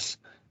I guess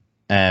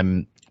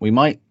we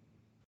might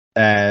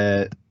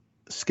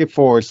skip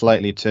forward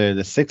slightly to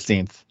the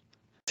 16th,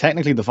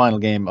 technically the final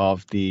game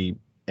of the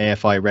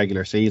AFI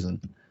regular season.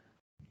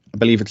 I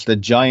believe it's the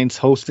Giants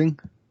hosting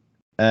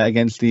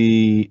against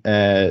the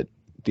NI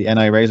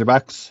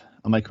Razorbacks.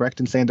 Am I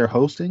correct in saying they're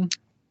hosting?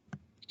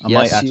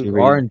 Yes,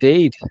 you are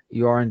indeed.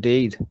 You are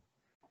indeed.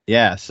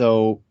 Yeah,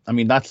 so, I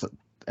mean, that's,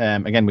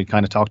 again, we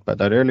kind of talked about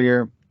that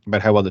earlier,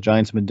 about how well the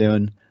Giants have been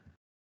doing.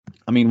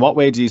 I mean, what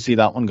way do you see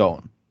that one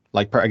going?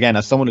 Like, again,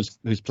 as someone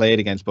who's played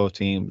against both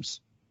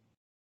teams.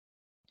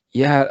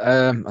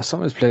 Yeah, as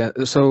someone who's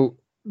played, so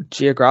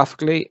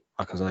geographically,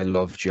 because I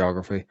love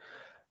geography,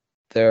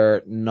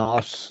 they're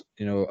not,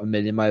 you know, a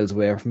million miles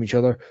away from each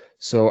other.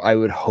 So I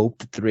would hope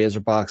that the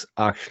Razorbacks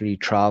actually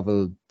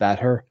travel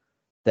better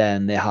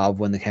than they have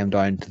when they came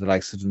down to the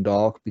likes of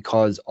Dundalk,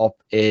 because up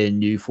in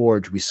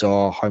Newforge we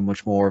saw how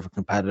much more of a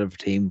competitive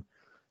team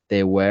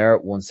they were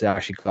once they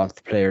actually got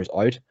the players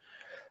out.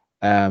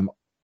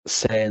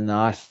 Saying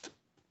that,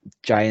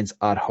 Giants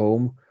at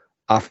home,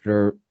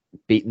 after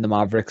beating the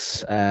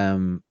Mavericks,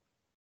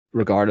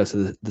 regardless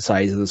of the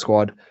size of the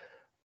squad,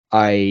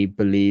 I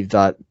believe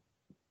that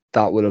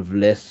would have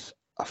lit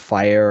a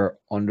fire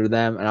under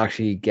them and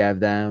actually gave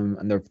them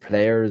and their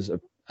players a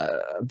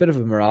bit of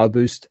a morale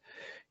boost.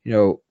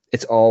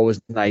 It's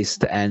always nice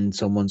to end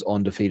someone's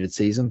undefeated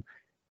season.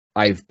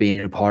 I've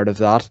been a part of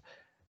that,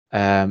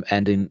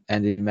 ending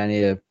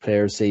many a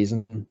player's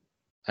season.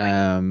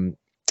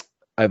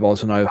 I've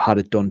also now had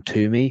it done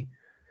to me.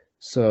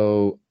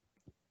 So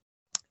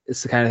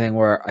it's the kind of thing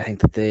where I think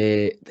that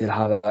they'll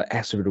have that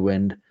extra bit of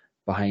wind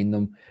behind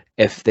them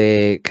if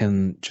they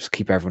can just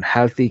keep everyone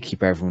healthy,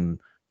 keep everyone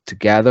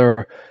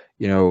together.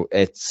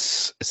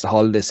 It's the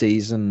holiday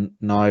season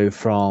now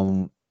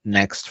from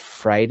next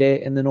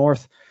Friday in the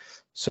north,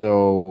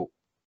 so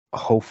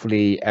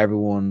hopefully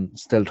everyone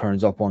still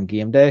turns up on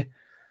game day.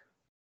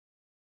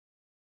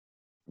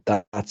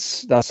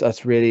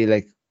 That's really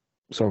like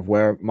sort of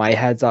where my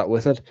head's at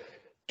with it.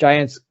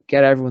 Giants,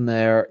 get everyone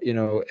there.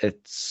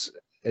 It's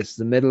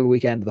the middle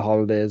weekend of the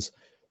holidays.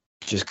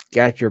 Just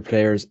get your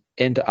players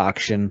into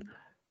action,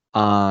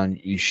 and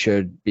you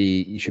should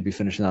be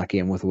finishing that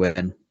game with a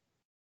win.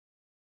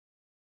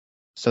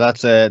 So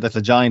that's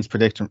a Giants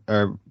prediction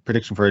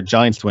for a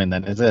Giants win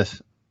then, is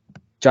it?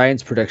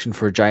 Giants prediction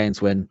for a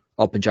Giants win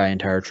up in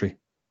Giant territory.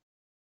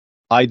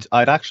 I'd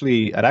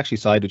actually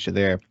side with you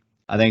there.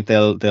 I think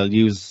they'll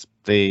use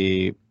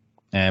the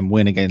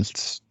win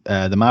against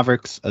the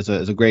Mavericks as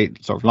a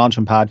great sort of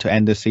launching pad to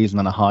end this season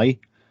on a high.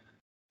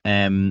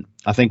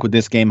 I think with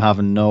this game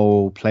having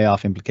no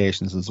playoff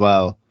implications as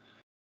well,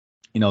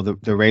 the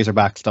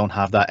Razorbacks don't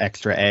have that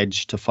extra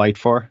edge to fight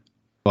for.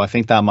 So I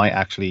think that might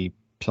actually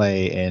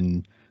play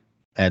in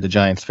the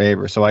Giants'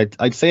 favor. So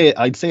I'd say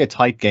a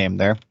tight game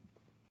there.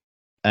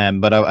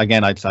 But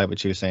again, I'd side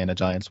with you saying a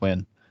Giants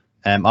win.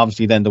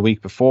 Obviously, then the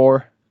week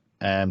before,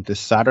 this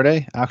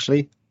Saturday,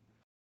 actually,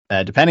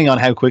 depending on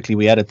how quickly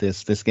we edit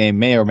this game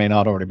may or may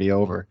not already be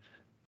over.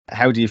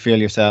 How do you feel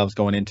yourselves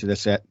going into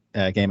this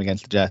game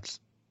against the Jets?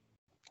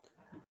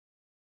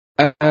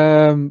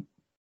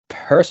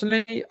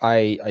 Personally,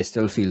 I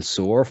still feel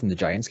sore from the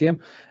Giants game.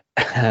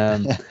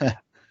 As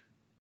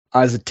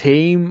a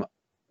team,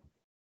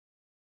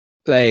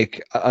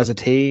 being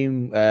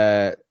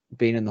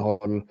in the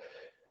huddle,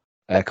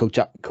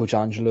 Coach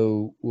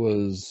Angelo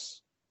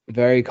was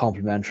very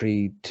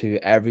complimentary to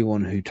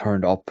everyone who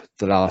turned up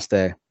the last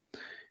day.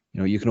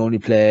 You can only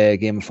play a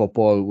game of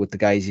football with the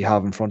guys you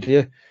have in front of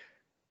you,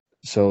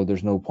 so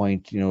there's no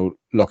point,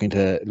 looking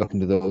to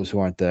those who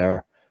aren't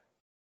there.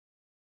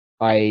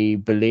 I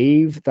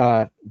believe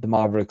that the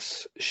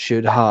Mavericks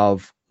should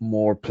have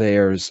more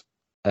players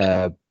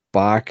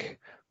back,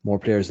 more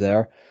players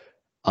there,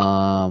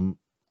 and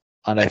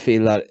I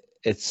feel that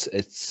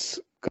it's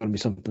going to be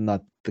something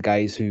that the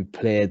guys who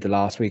played the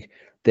last week,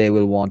 they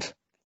will want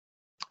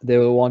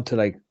to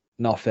like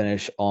not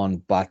finish on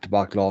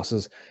back-to-back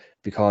losses,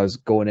 because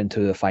going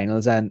into the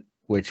finals then,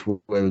 which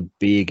will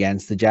be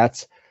against the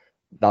Jets,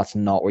 that's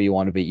not where you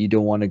want to be. You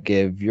don't want to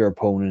give your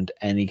opponent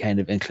any kind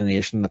of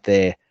inclination that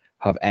they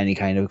have any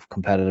kind of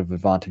competitive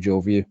advantage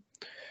over you.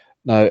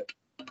 Now,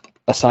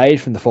 aside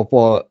from the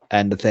football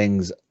end of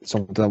things,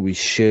 something that we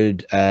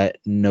should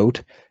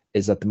note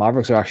is that the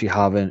Mavericks are actually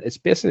having, it's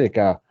basically like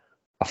a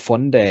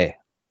fun day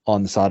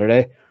on the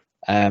Saturday,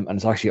 and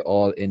it's actually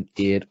all in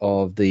aid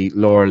of the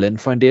Laura Lynn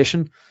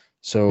Foundation.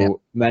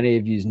 So many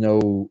of you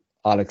know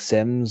Alex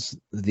Sims,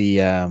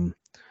 the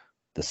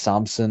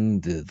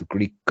Samson, the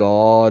Greek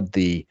god,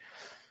 the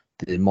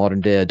modern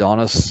day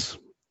Adonis.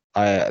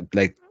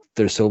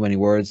 There's so many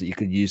words that you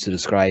could use to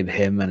describe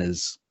him and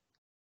his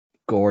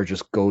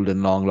gorgeous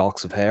golden long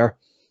locks of hair.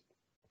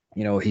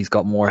 He's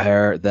got more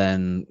hair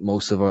than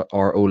most of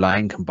our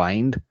O-line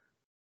combined.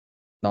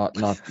 Not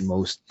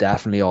most,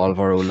 definitely all of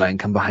our O-line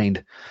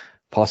combined,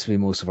 possibly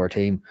most of our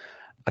team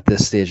at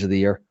this stage of the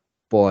year.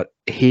 But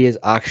he is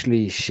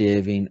actually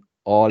shaving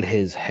all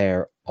his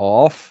hair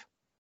off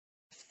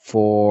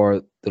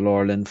for the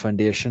Laura Lynn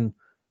Foundation,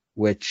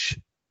 which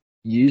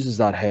uses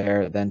that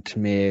hair then to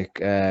make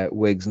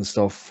wigs and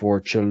stuff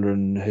for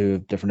children who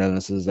have different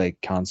illnesses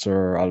like cancer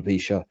or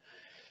alopecia,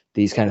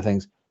 these kind of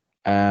things.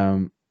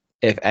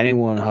 If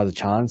anyone has a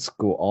chance,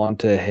 go on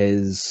to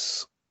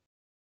his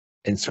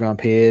Instagram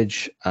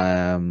page,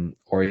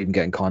 or you can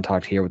get in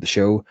contact here with the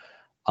show,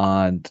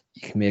 and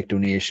you can make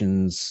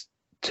donations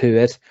to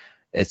it.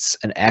 It's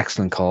an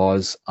excellent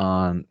cause,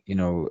 and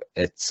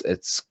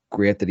it's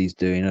great that he's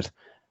doing it.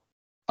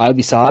 I'll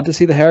be sad to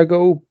see the hair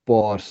go,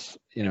 but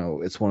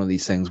it's one of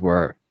these things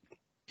where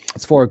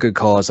it's for a good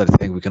cause that I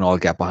think we can all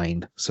get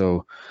behind.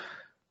 So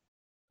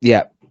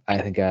yeah, I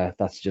think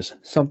that's just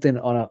something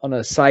on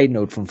a side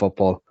note from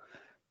football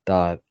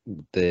that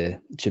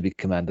should be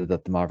commended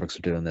that the Mavericks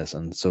are doing this,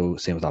 and so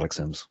same with Alex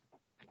Sims.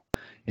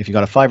 If you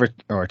got a $5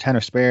 or a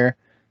 $10 spare,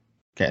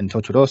 get in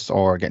touch with us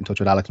or get in touch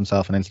with Alex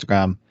himself on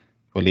Instagram.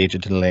 We'll lead you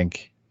to the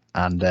link,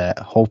 and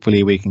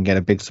hopefully we can get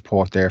a big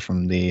support there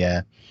from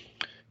the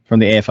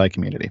AFI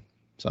community.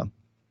 So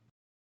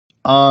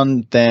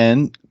on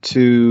then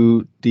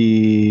to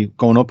the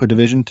going up a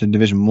division to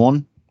Division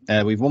 1.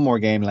 We've one more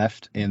game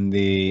left in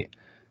the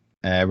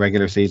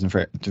regular season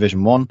for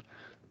Division 1,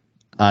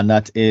 and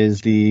that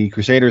is the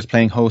Crusaders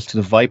playing host to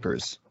the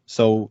Vipers.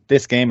 So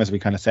this game, as we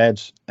kind of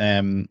said,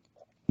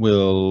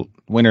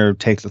 winner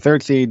takes the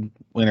 3rd seed,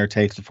 winner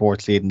takes the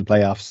 4th seed in the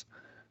playoffs.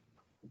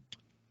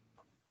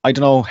 I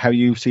don't know how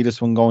you see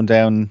this one going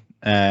down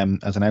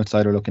as an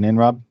outsider looking in,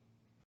 Rob.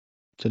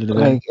 To the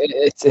division.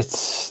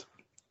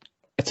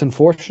 It's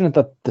unfortunate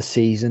that the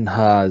season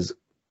has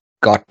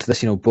got to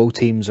this. Both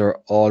teams are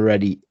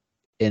already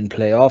in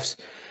playoffs.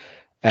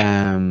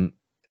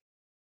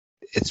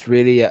 It's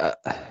really a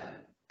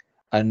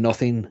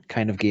nothing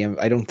kind of game.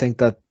 I don't think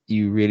that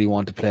you really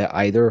want to play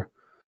either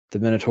the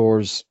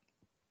Minotaurs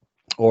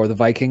or the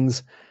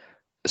Vikings.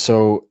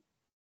 So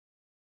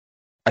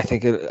I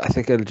think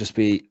it'll just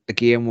be a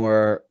game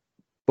where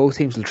both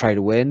teams will try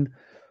to win,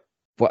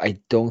 but I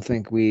don't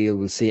think we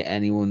will see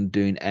anyone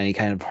doing any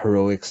kind of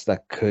heroics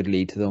that could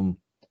lead to them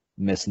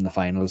missing the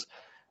finals.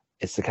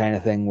 It's the kind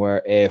of thing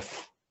where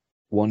if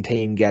one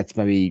team gets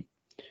maybe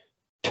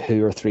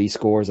 2 or 3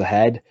 scores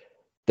ahead,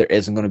 there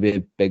isn't going to be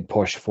a big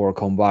push for a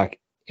comeback.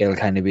 It'll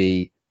kind of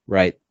be,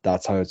 right,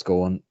 that's how it's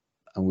going,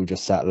 and we'll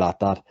just settle at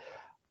that.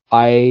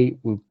 I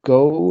will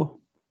go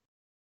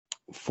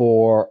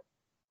for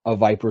a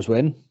Vipers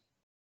win.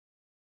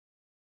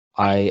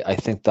 I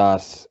think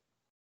that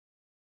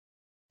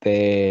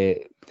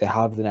they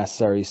have the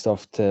necessary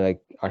stuff to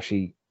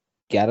actually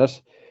get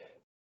it.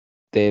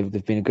 They've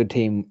been a good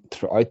team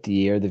throughout the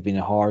year. They've been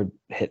a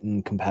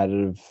hard-hitting,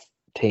 competitive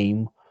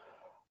team.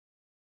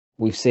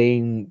 We've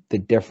seen the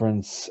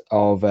difference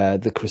of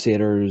the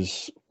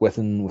Crusaders with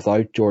and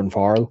without Jordan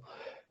Farrell.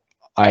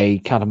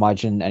 I can't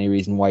imagine any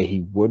reason why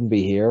he wouldn't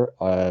be here,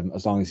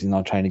 as long as he's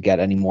not trying to get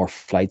any more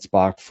flights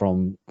back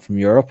from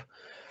Europe.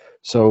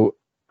 So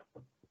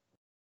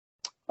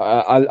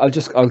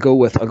I'll go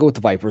with the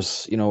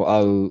Vipers.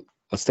 I'll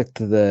stick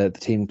to the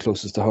team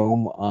closest to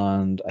home,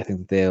 and I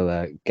think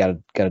they'll get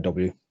a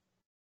W.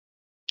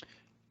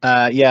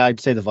 Yeah,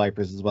 I'd say the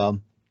Vipers as well.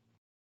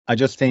 I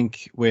just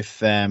think with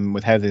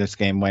how this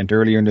game went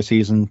earlier in the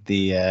season,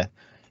 the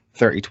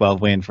 30-12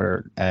 win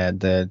for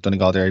the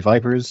Donegal Dairy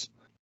Vipers,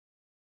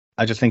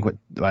 I just think with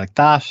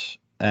that,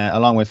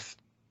 along with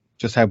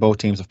just how both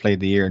teams have played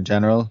the year in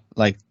general,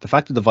 like the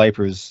fact that the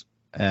Vipers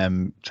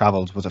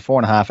traveled was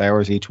 4.5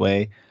 hours each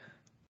way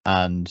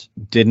and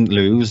didn't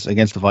lose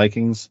against the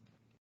Vikings,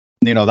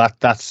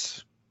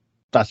 that's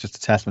just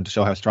a testament to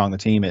show how strong the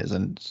team is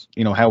and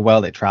how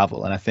well they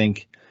travel. And I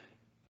think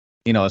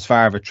as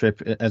far of a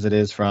trip as it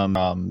is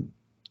from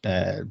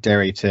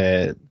Derry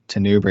to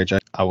Newbridge,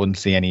 I wouldn't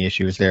see any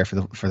issues there for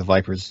the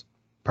Vipers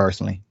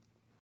personally.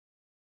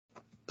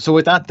 So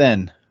with that,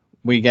 then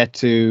we get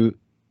to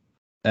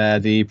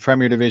the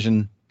Premier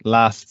Division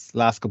last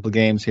couple of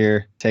games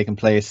here taking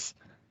place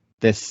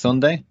this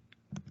Sunday,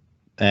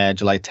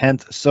 July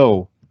 10th.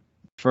 So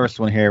first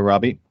one here,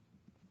 Robbie,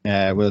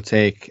 we'll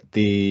take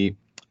the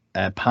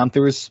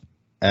Panthers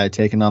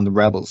taking on the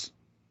Rebels.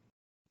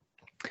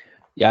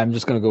 Yeah, I'm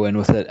just going to go in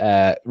with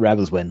it.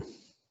 Rebels win.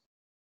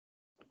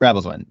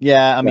 Rebels win.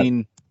 Yeah, I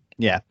mean,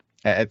 yeah,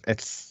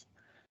 it's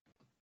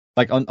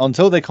like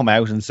until they come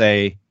out and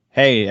say,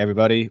 hey,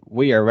 everybody,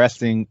 we are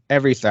resting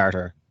every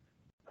starter.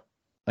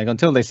 Like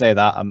until they say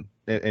that,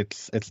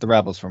 it's the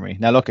Rebels for me.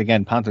 Now, look,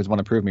 again, Panthers want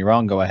to prove me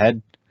wrong. Go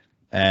ahead.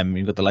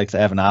 You've got the likes of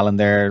Evan Allen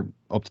there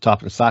up the top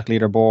of the sack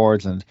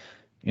leaderboards, and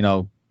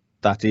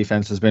that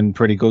defense has been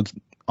pretty good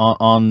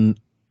on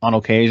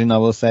occasion. I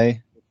will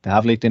say they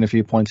have leaked in a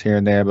few points here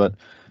and there, but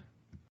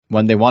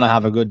when they want to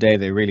have a good day,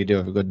 they really do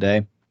have a good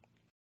day.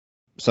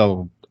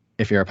 So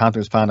if you're a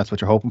Panthers fan, that's what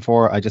you're hoping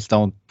for. I just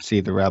don't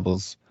see the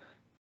Rebels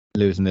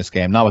losing this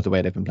game, not with the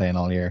way they've been playing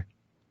all year.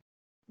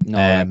 No,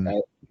 I think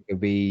it would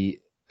be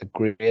a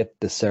great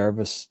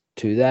disservice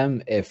to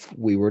them if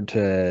we were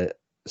to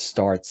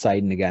start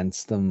siding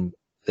against them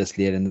this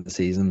late into the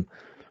season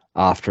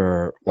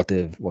after what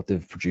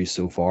they've produced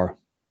so far.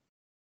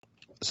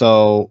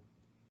 So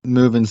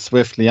moving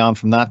swiftly on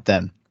from that,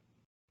 then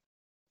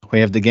we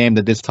have the game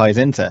that this ties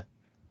into.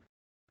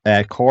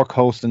 Cork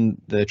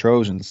hosting the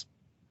Trojans.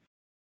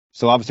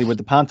 So obviously with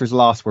the Panthers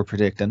loss, we're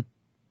predicting.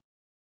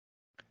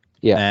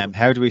 Yeah.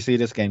 How do we see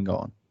this game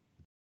going?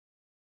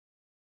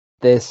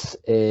 This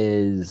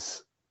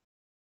is,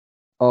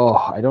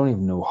 I don't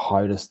even know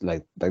how to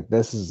like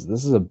this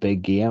is a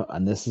big game,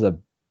 and this is a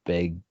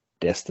big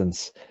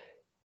distance.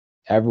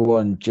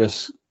 Everyone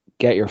just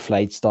get your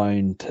flights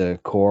down to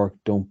Cork.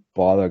 Don't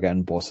bother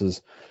getting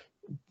buses.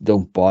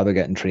 Don't bother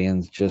getting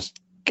trains. Just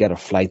get a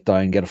flight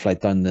down. Get a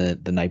flight down the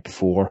night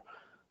before.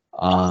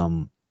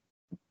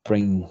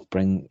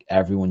 Bring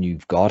everyone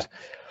you've got.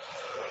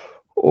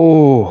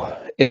 Oh,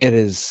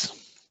 it's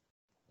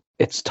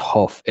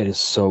tough. It is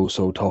so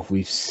tough.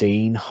 We've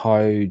seen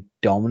how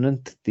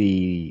dominant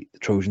the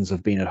Trojans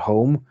have been at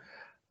home,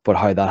 but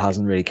how that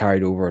hasn't really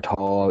carried over at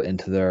all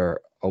into their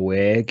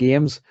away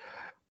games.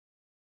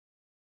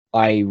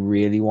 I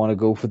really want to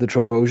go for the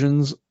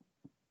Trojans,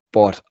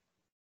 but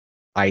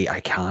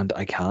I can't.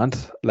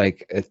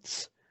 Like,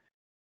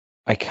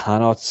 I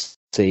cannot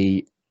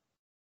see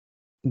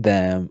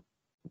them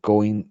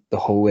going the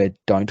whole way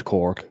down to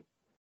Cork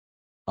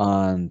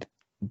and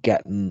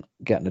getting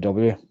a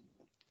W.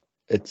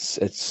 It's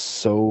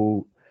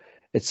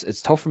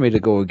tough for me to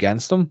go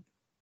against them,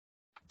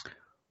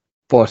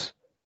 but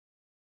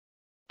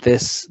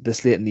this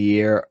late in the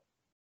year,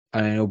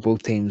 and I know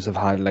both teams have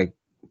had like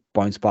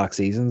bounce back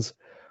seasons,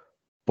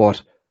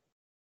 but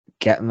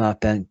getting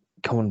that, then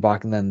coming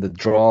back, and then the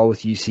draw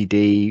with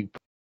UCD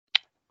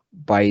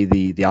by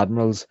the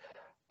Admirals,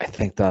 I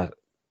think that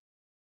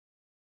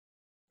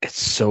it's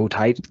so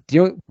tight.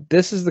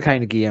 This is the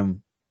kind of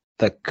game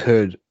that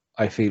could,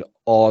 I feel,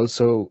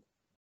 also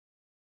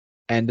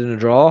end in a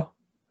draw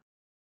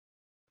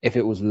if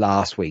it was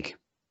last week.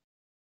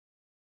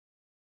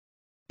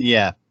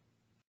 Yeah,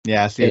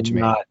 I see what you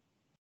mean.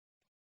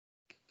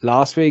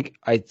 Last week,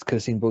 I could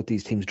have seen both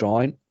these teams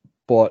drawing,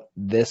 but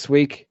this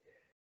week,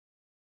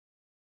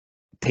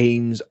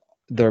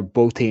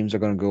 both teams are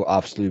going to go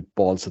absolute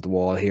balls to the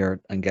wall here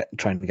and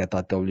trying to get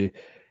that W.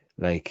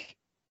 Like,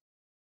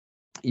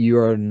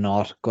 you're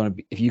not going to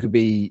be, if you could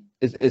be,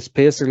 it's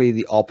basically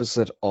the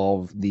opposite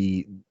of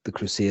the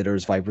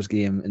Crusaders Vipers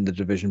game in the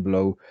division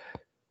below.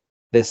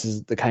 This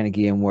is the kind of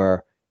game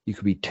where you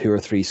could be 2 or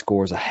 3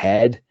 scores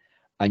ahead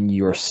and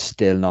you're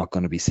still not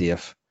going to be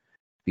safe,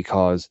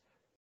 because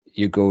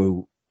you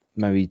go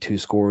maybe 2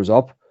 scores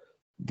up,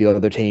 the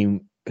other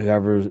team,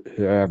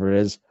 whoever it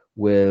is,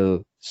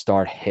 will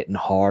start hitting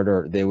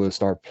harder. They will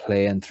start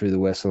playing through the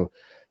whistle.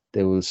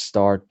 They will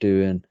start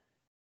doing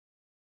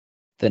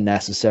the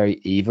necessary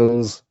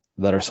evils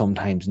that are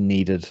sometimes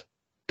needed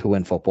to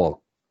win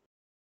football.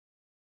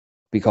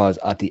 Because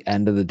at the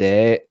end of the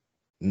day,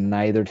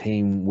 neither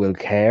team will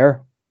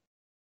care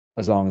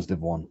as long as they've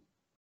won.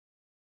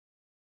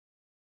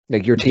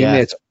 Like, your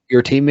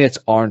teammates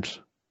aren't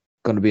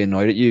going to be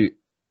annoyed at you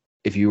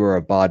if you were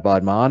a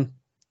bad man.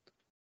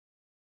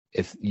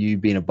 If you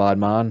being a bad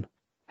man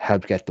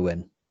helped get the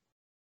win.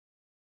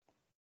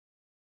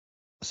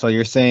 So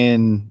you're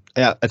saying,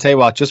 yeah, I tell you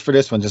what, just for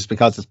this one, just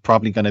because it's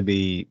probably going to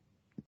be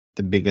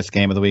the biggest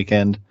game of the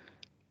weekend,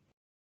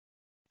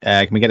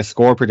 can we get a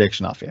score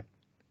prediction off you?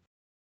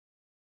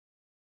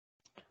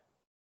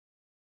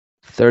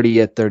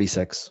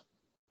 38-36.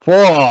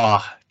 Whoa,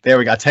 there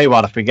we go. I tell you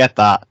what, if we get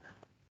that,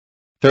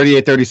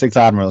 38-36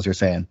 Admirals, you're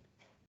saying?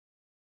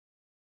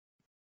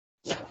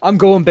 I'm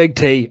going Big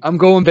T.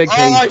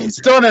 Oh,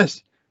 he's done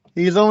it.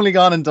 He's only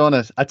gone and done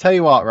it. I tell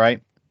you what,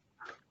 right?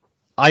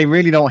 I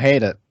really don't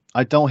hate it.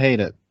 I don't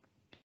hate it.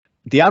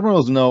 The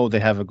Admirals know they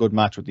have a good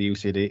match with the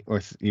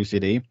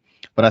UCD,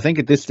 but I think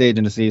at this stage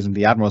in the season,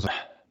 the Admirals,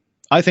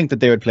 I think that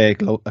they would play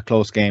a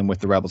close game with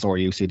the Rebels or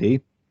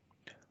UCD.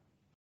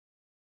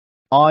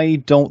 I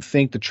don't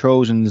think the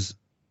Trojans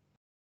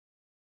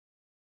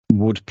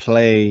would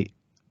play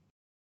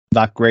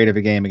that great of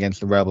a game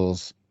against the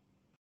Rebels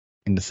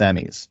in the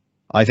semis.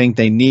 I think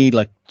they need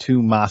like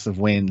 2 massive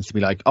wins to be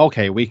like,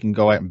 okay, we can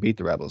go out and beat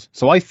the Rebels.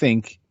 So I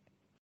think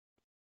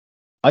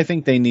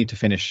they need to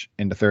finish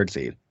in the 3rd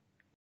seed.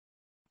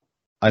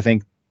 I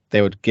think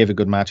they would give a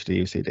good match to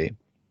UCD.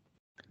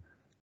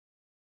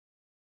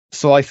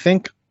 So I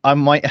think I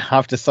might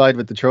have to side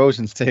with the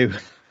Trojans too.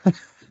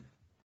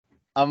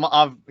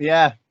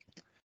 Yeah.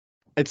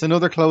 It's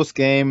another close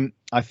game.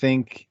 I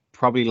think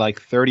probably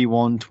like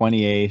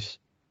 31-28.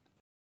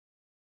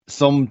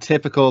 Some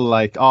typical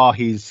like,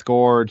 he's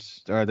scored,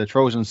 or the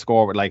Trojans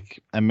score with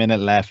like a minute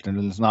left and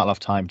there's not enough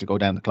time to go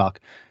down the clock.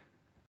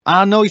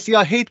 No, you see,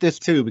 I hate this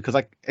too, because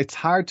it's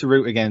hard to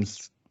root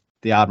against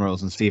the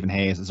Admirals and Stephen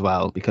Hayes as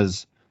well,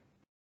 because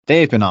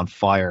they've been on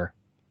fire.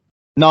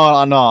 No,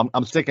 I'm going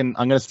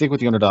to stick with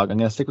the underdog. I'm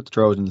going to stick with the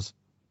Trojans.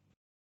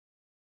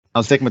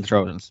 I'm sticking with the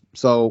Trojans.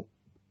 So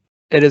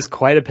it is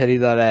quite a pity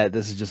that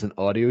this is just an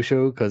audio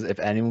show, because if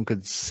anyone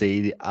could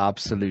see the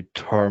absolute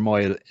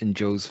turmoil in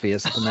Joe's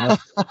face at the minute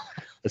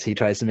as he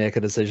tries to make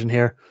a decision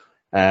here,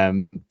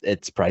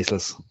 it's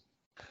priceless.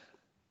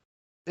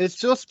 It's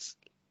just,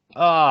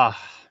 I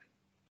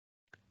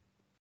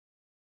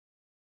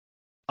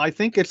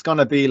think it's going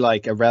to be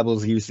like a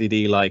Rebels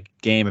UCD like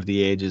game of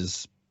the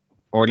ages,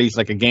 or at least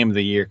like a game of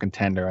the year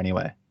contender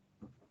anyway.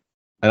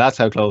 And that's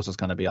how close it's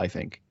going to be, I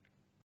think.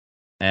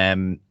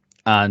 And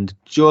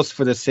just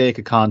for the sake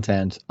of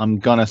content, I'm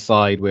going to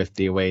side with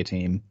the away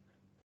team.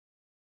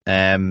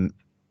 So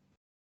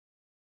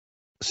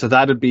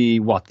that would be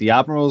what? The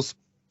Admirals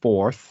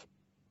 4th,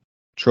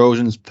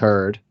 Trojans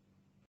 3rd,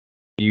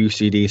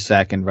 UCD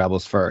 2nd,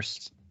 Rebels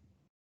 1st.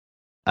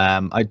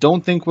 I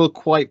don't think we'll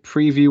quite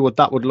preview what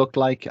that would look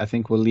like. I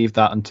think we'll leave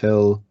that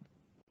until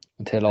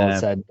all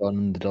said and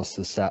done, the dust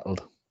is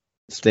settled.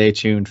 Stay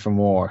tuned for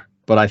more.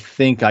 But I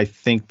think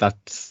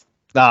that's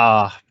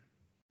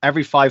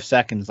every 5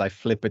 seconds I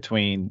flip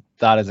between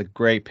that is a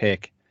great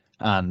pick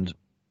and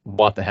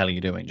what the hell are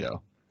you doing,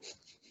 Joe?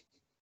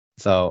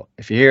 So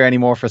if you hear any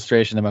more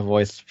frustration in my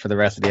voice for the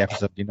rest of the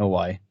episode, you know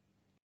why.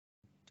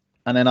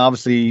 And then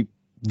obviously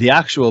the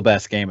actual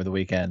best game of the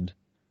weekend,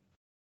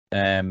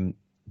 Belfast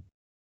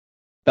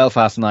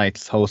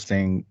Knights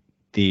hosting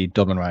the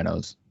Dublin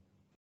Rhinos.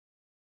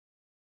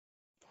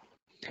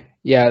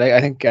 Yeah, I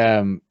think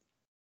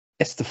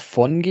it's the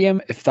fun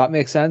game, if that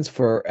makes sense,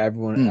 for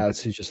everyone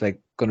else who's just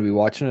like going to be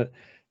watching it,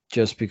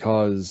 just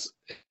because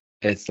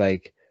it's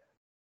like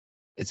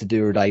it's a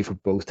do or die for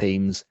both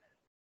teams.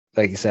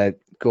 Like I said,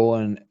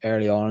 going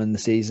early on in the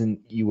season,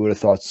 you would have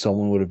thought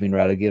someone would have been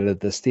relegated at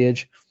this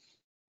stage.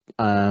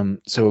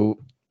 So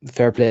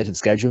fair play to the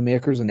schedule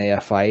makers and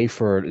AFI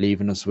for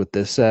leaving us with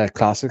this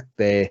classic.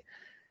 They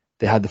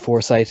had the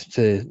foresight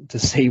to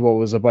see what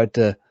was about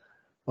to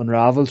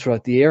unravel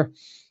throughout the year.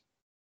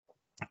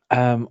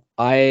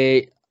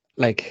 I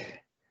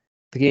like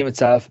the game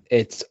itself.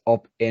 It's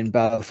up in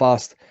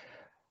Belfast,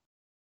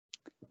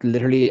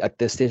 literally at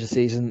this stage of the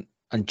season,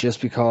 and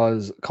just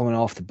because coming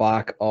off the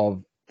back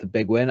of the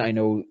big win, I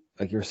know,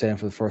 like you're saying,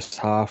 for the first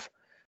half,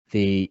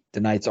 the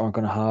Knights aren't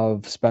going to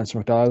have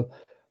Spencer McDowell,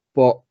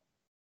 but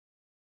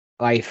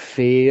I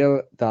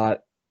feel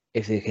that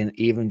if they can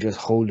even just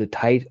hold it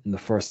tight in the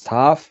first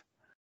half,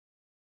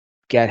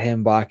 get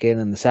him back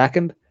in the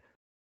second,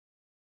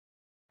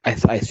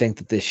 I think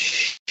that this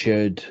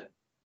should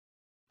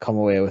come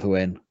away with a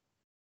win.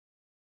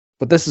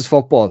 But this is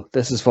football.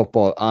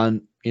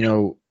 And, you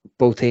know,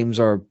 both teams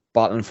are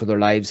battling for their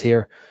lives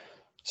here.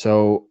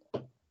 So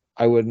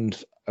I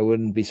wouldn't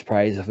be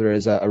surprised if there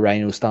is a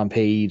Rhino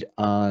stampede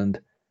and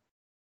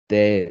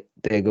they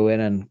go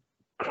in and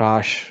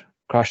crash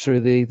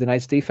through the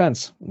Knights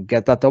defense and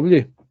get that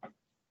W.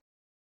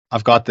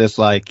 I've got this,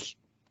 like,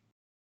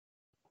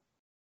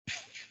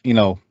 you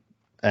know,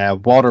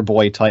 water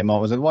boy type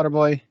moment. Was it water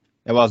boy?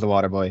 It was the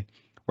water boy,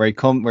 where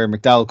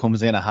McDowell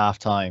comes in at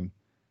halftime and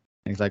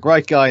he's like,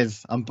 right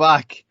guys, I'm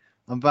back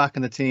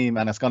in the team,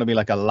 and it's going to be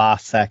like a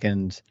last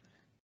second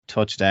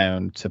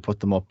touchdown to put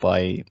them up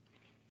by,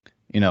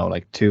 you know,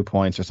 like 2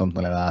 points or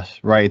something like that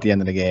right at the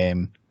end of the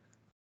game.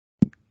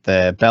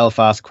 The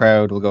Belfast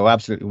crowd will go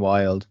absolutely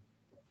wild.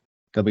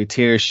 There'll be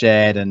tears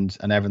shed and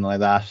everything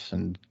like that,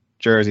 and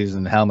jerseys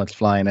and helmets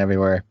flying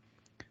everywhere.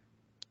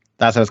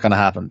 That's how it's going to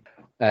happen.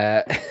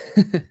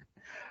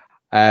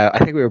 I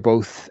think we were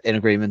both in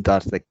agreement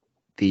that like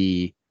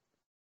the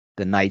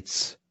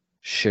Knights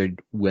should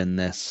win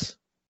this,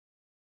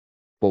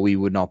 but we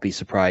would not be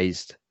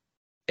surprised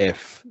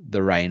if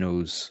the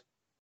Rhinos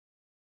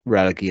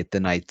relegate the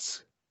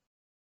Knights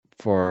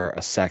for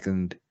a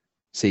second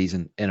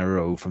season in a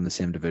row from the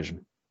same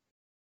division.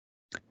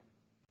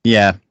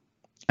 Yeah.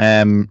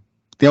 The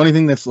only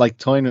thing that's like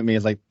toying with me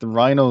is like the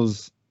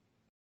Rhinos.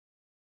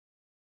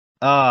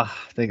 I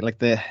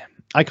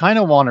kind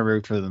of want to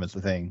root for them, is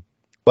the thing.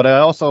 But I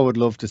also would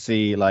love to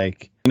see,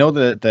 like, you know,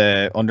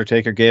 the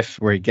Undertaker gif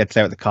where he gets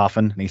out of the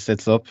coffin and he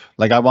sits up.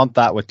 Like, I want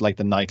that with like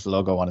the Knights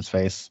logo on his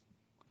face.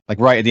 Like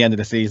right at the end of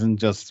the season,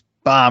 just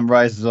bam,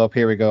 rises up.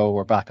 Here we go.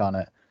 We're back on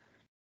it.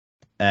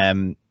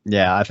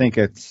 Yeah, I think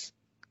it's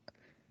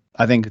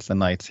the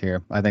Knights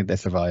here. I think they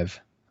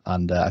survive,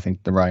 and I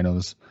think the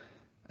Rhinos.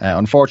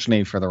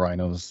 Unfortunately for the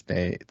Rhinos,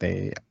 they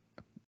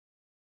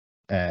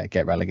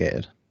get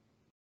relegated.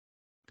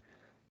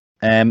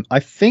 I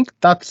think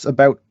that's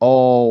about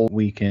all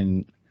we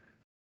can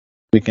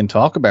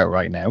talk about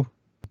right now,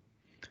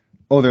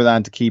 other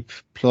than to keep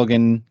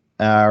plugging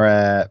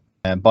our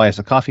buy us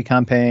a coffee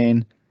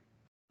campaign.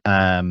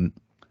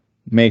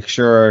 Make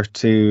sure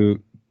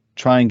to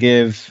try and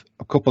give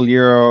a couple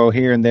euro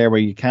here and there where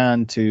you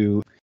can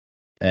to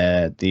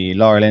the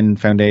Laura Lynn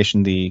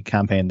Foundation, the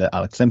campaign that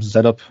Alex Simpson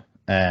set up.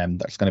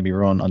 That's going to be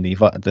run on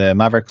the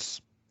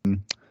Mavericks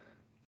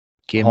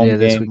game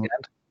day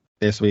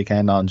this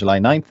weekend on July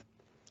 9th.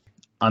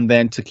 And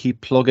then to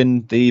keep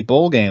plugging the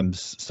bowl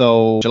games.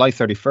 So July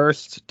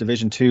 31st,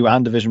 Division 2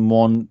 and Division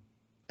 1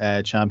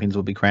 champions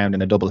will be crowned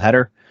in a double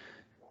header.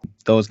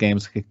 Those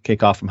games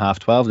kick off from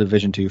 12:30,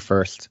 Division 2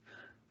 first,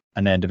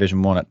 and then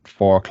Division 1 at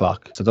 4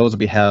 o'clock. So those will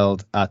be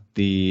held at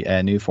the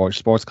New Forge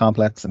Sports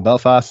Complex in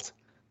Belfast,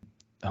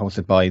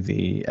 hosted by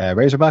the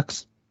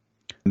Razorbacks.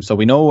 So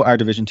we know our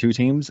Division 2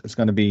 teams. It's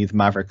going to be the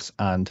Mavericks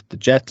and the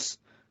Jets,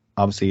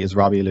 obviously, as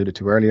Robbie alluded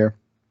to earlier.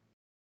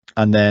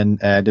 And then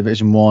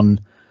Division 1,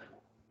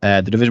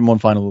 the Division 1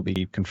 final will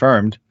be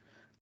confirmed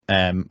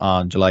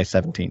on July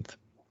 17th.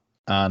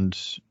 And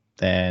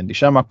then the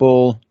Shamrock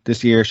Bowl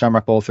this year,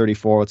 Shamrock Bowl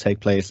 34, will take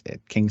place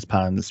at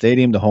Kingspan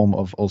Stadium, the home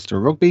of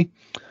Ulster Rugby.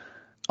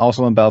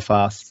 Also in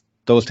Belfast.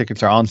 Those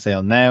tickets are on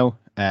sale now.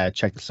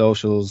 Check the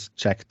socials,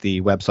 check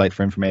the website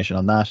for information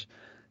on that.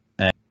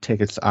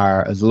 Tickets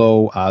are as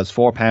low as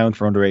 £4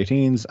 for under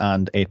 18s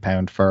and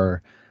 £8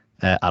 for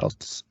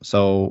adults.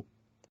 So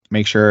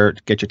make sure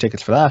to get your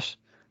tickets for that.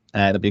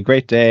 It'll be a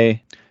great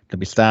day. There'll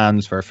be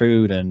stands for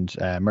food and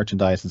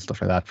merchandise and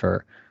stuff like that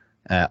for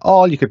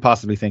all you could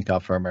possibly think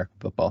of for American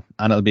football.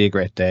 And it'll be a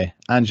great day.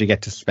 And you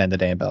get to spend the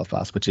day in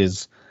Belfast, which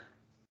is,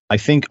 I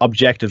think,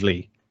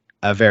 objectively,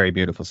 a very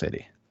beautiful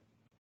city.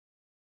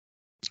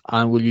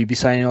 And will you be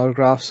signing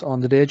autographs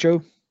on the day,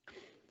 Joe?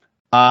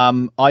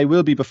 I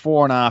will be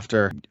before and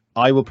after.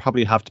 I will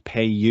probably have to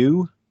pay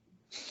you,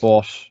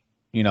 but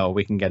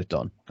we can get it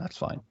done. That's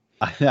fine.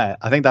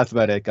 I think that's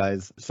about it,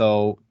 guys.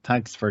 So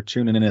thanks for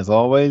tuning in as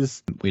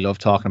always. We love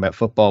talking about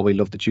football. We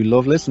love that you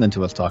love listening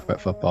to us talk about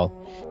football.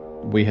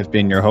 We have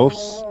been your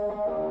hosts,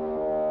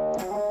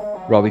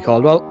 Robbie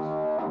Caldwell.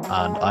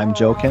 And I'm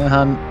Joe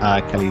Kinahan.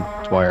 Kelly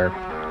Dwyer,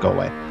 go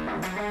away.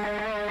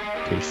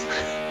 Peace.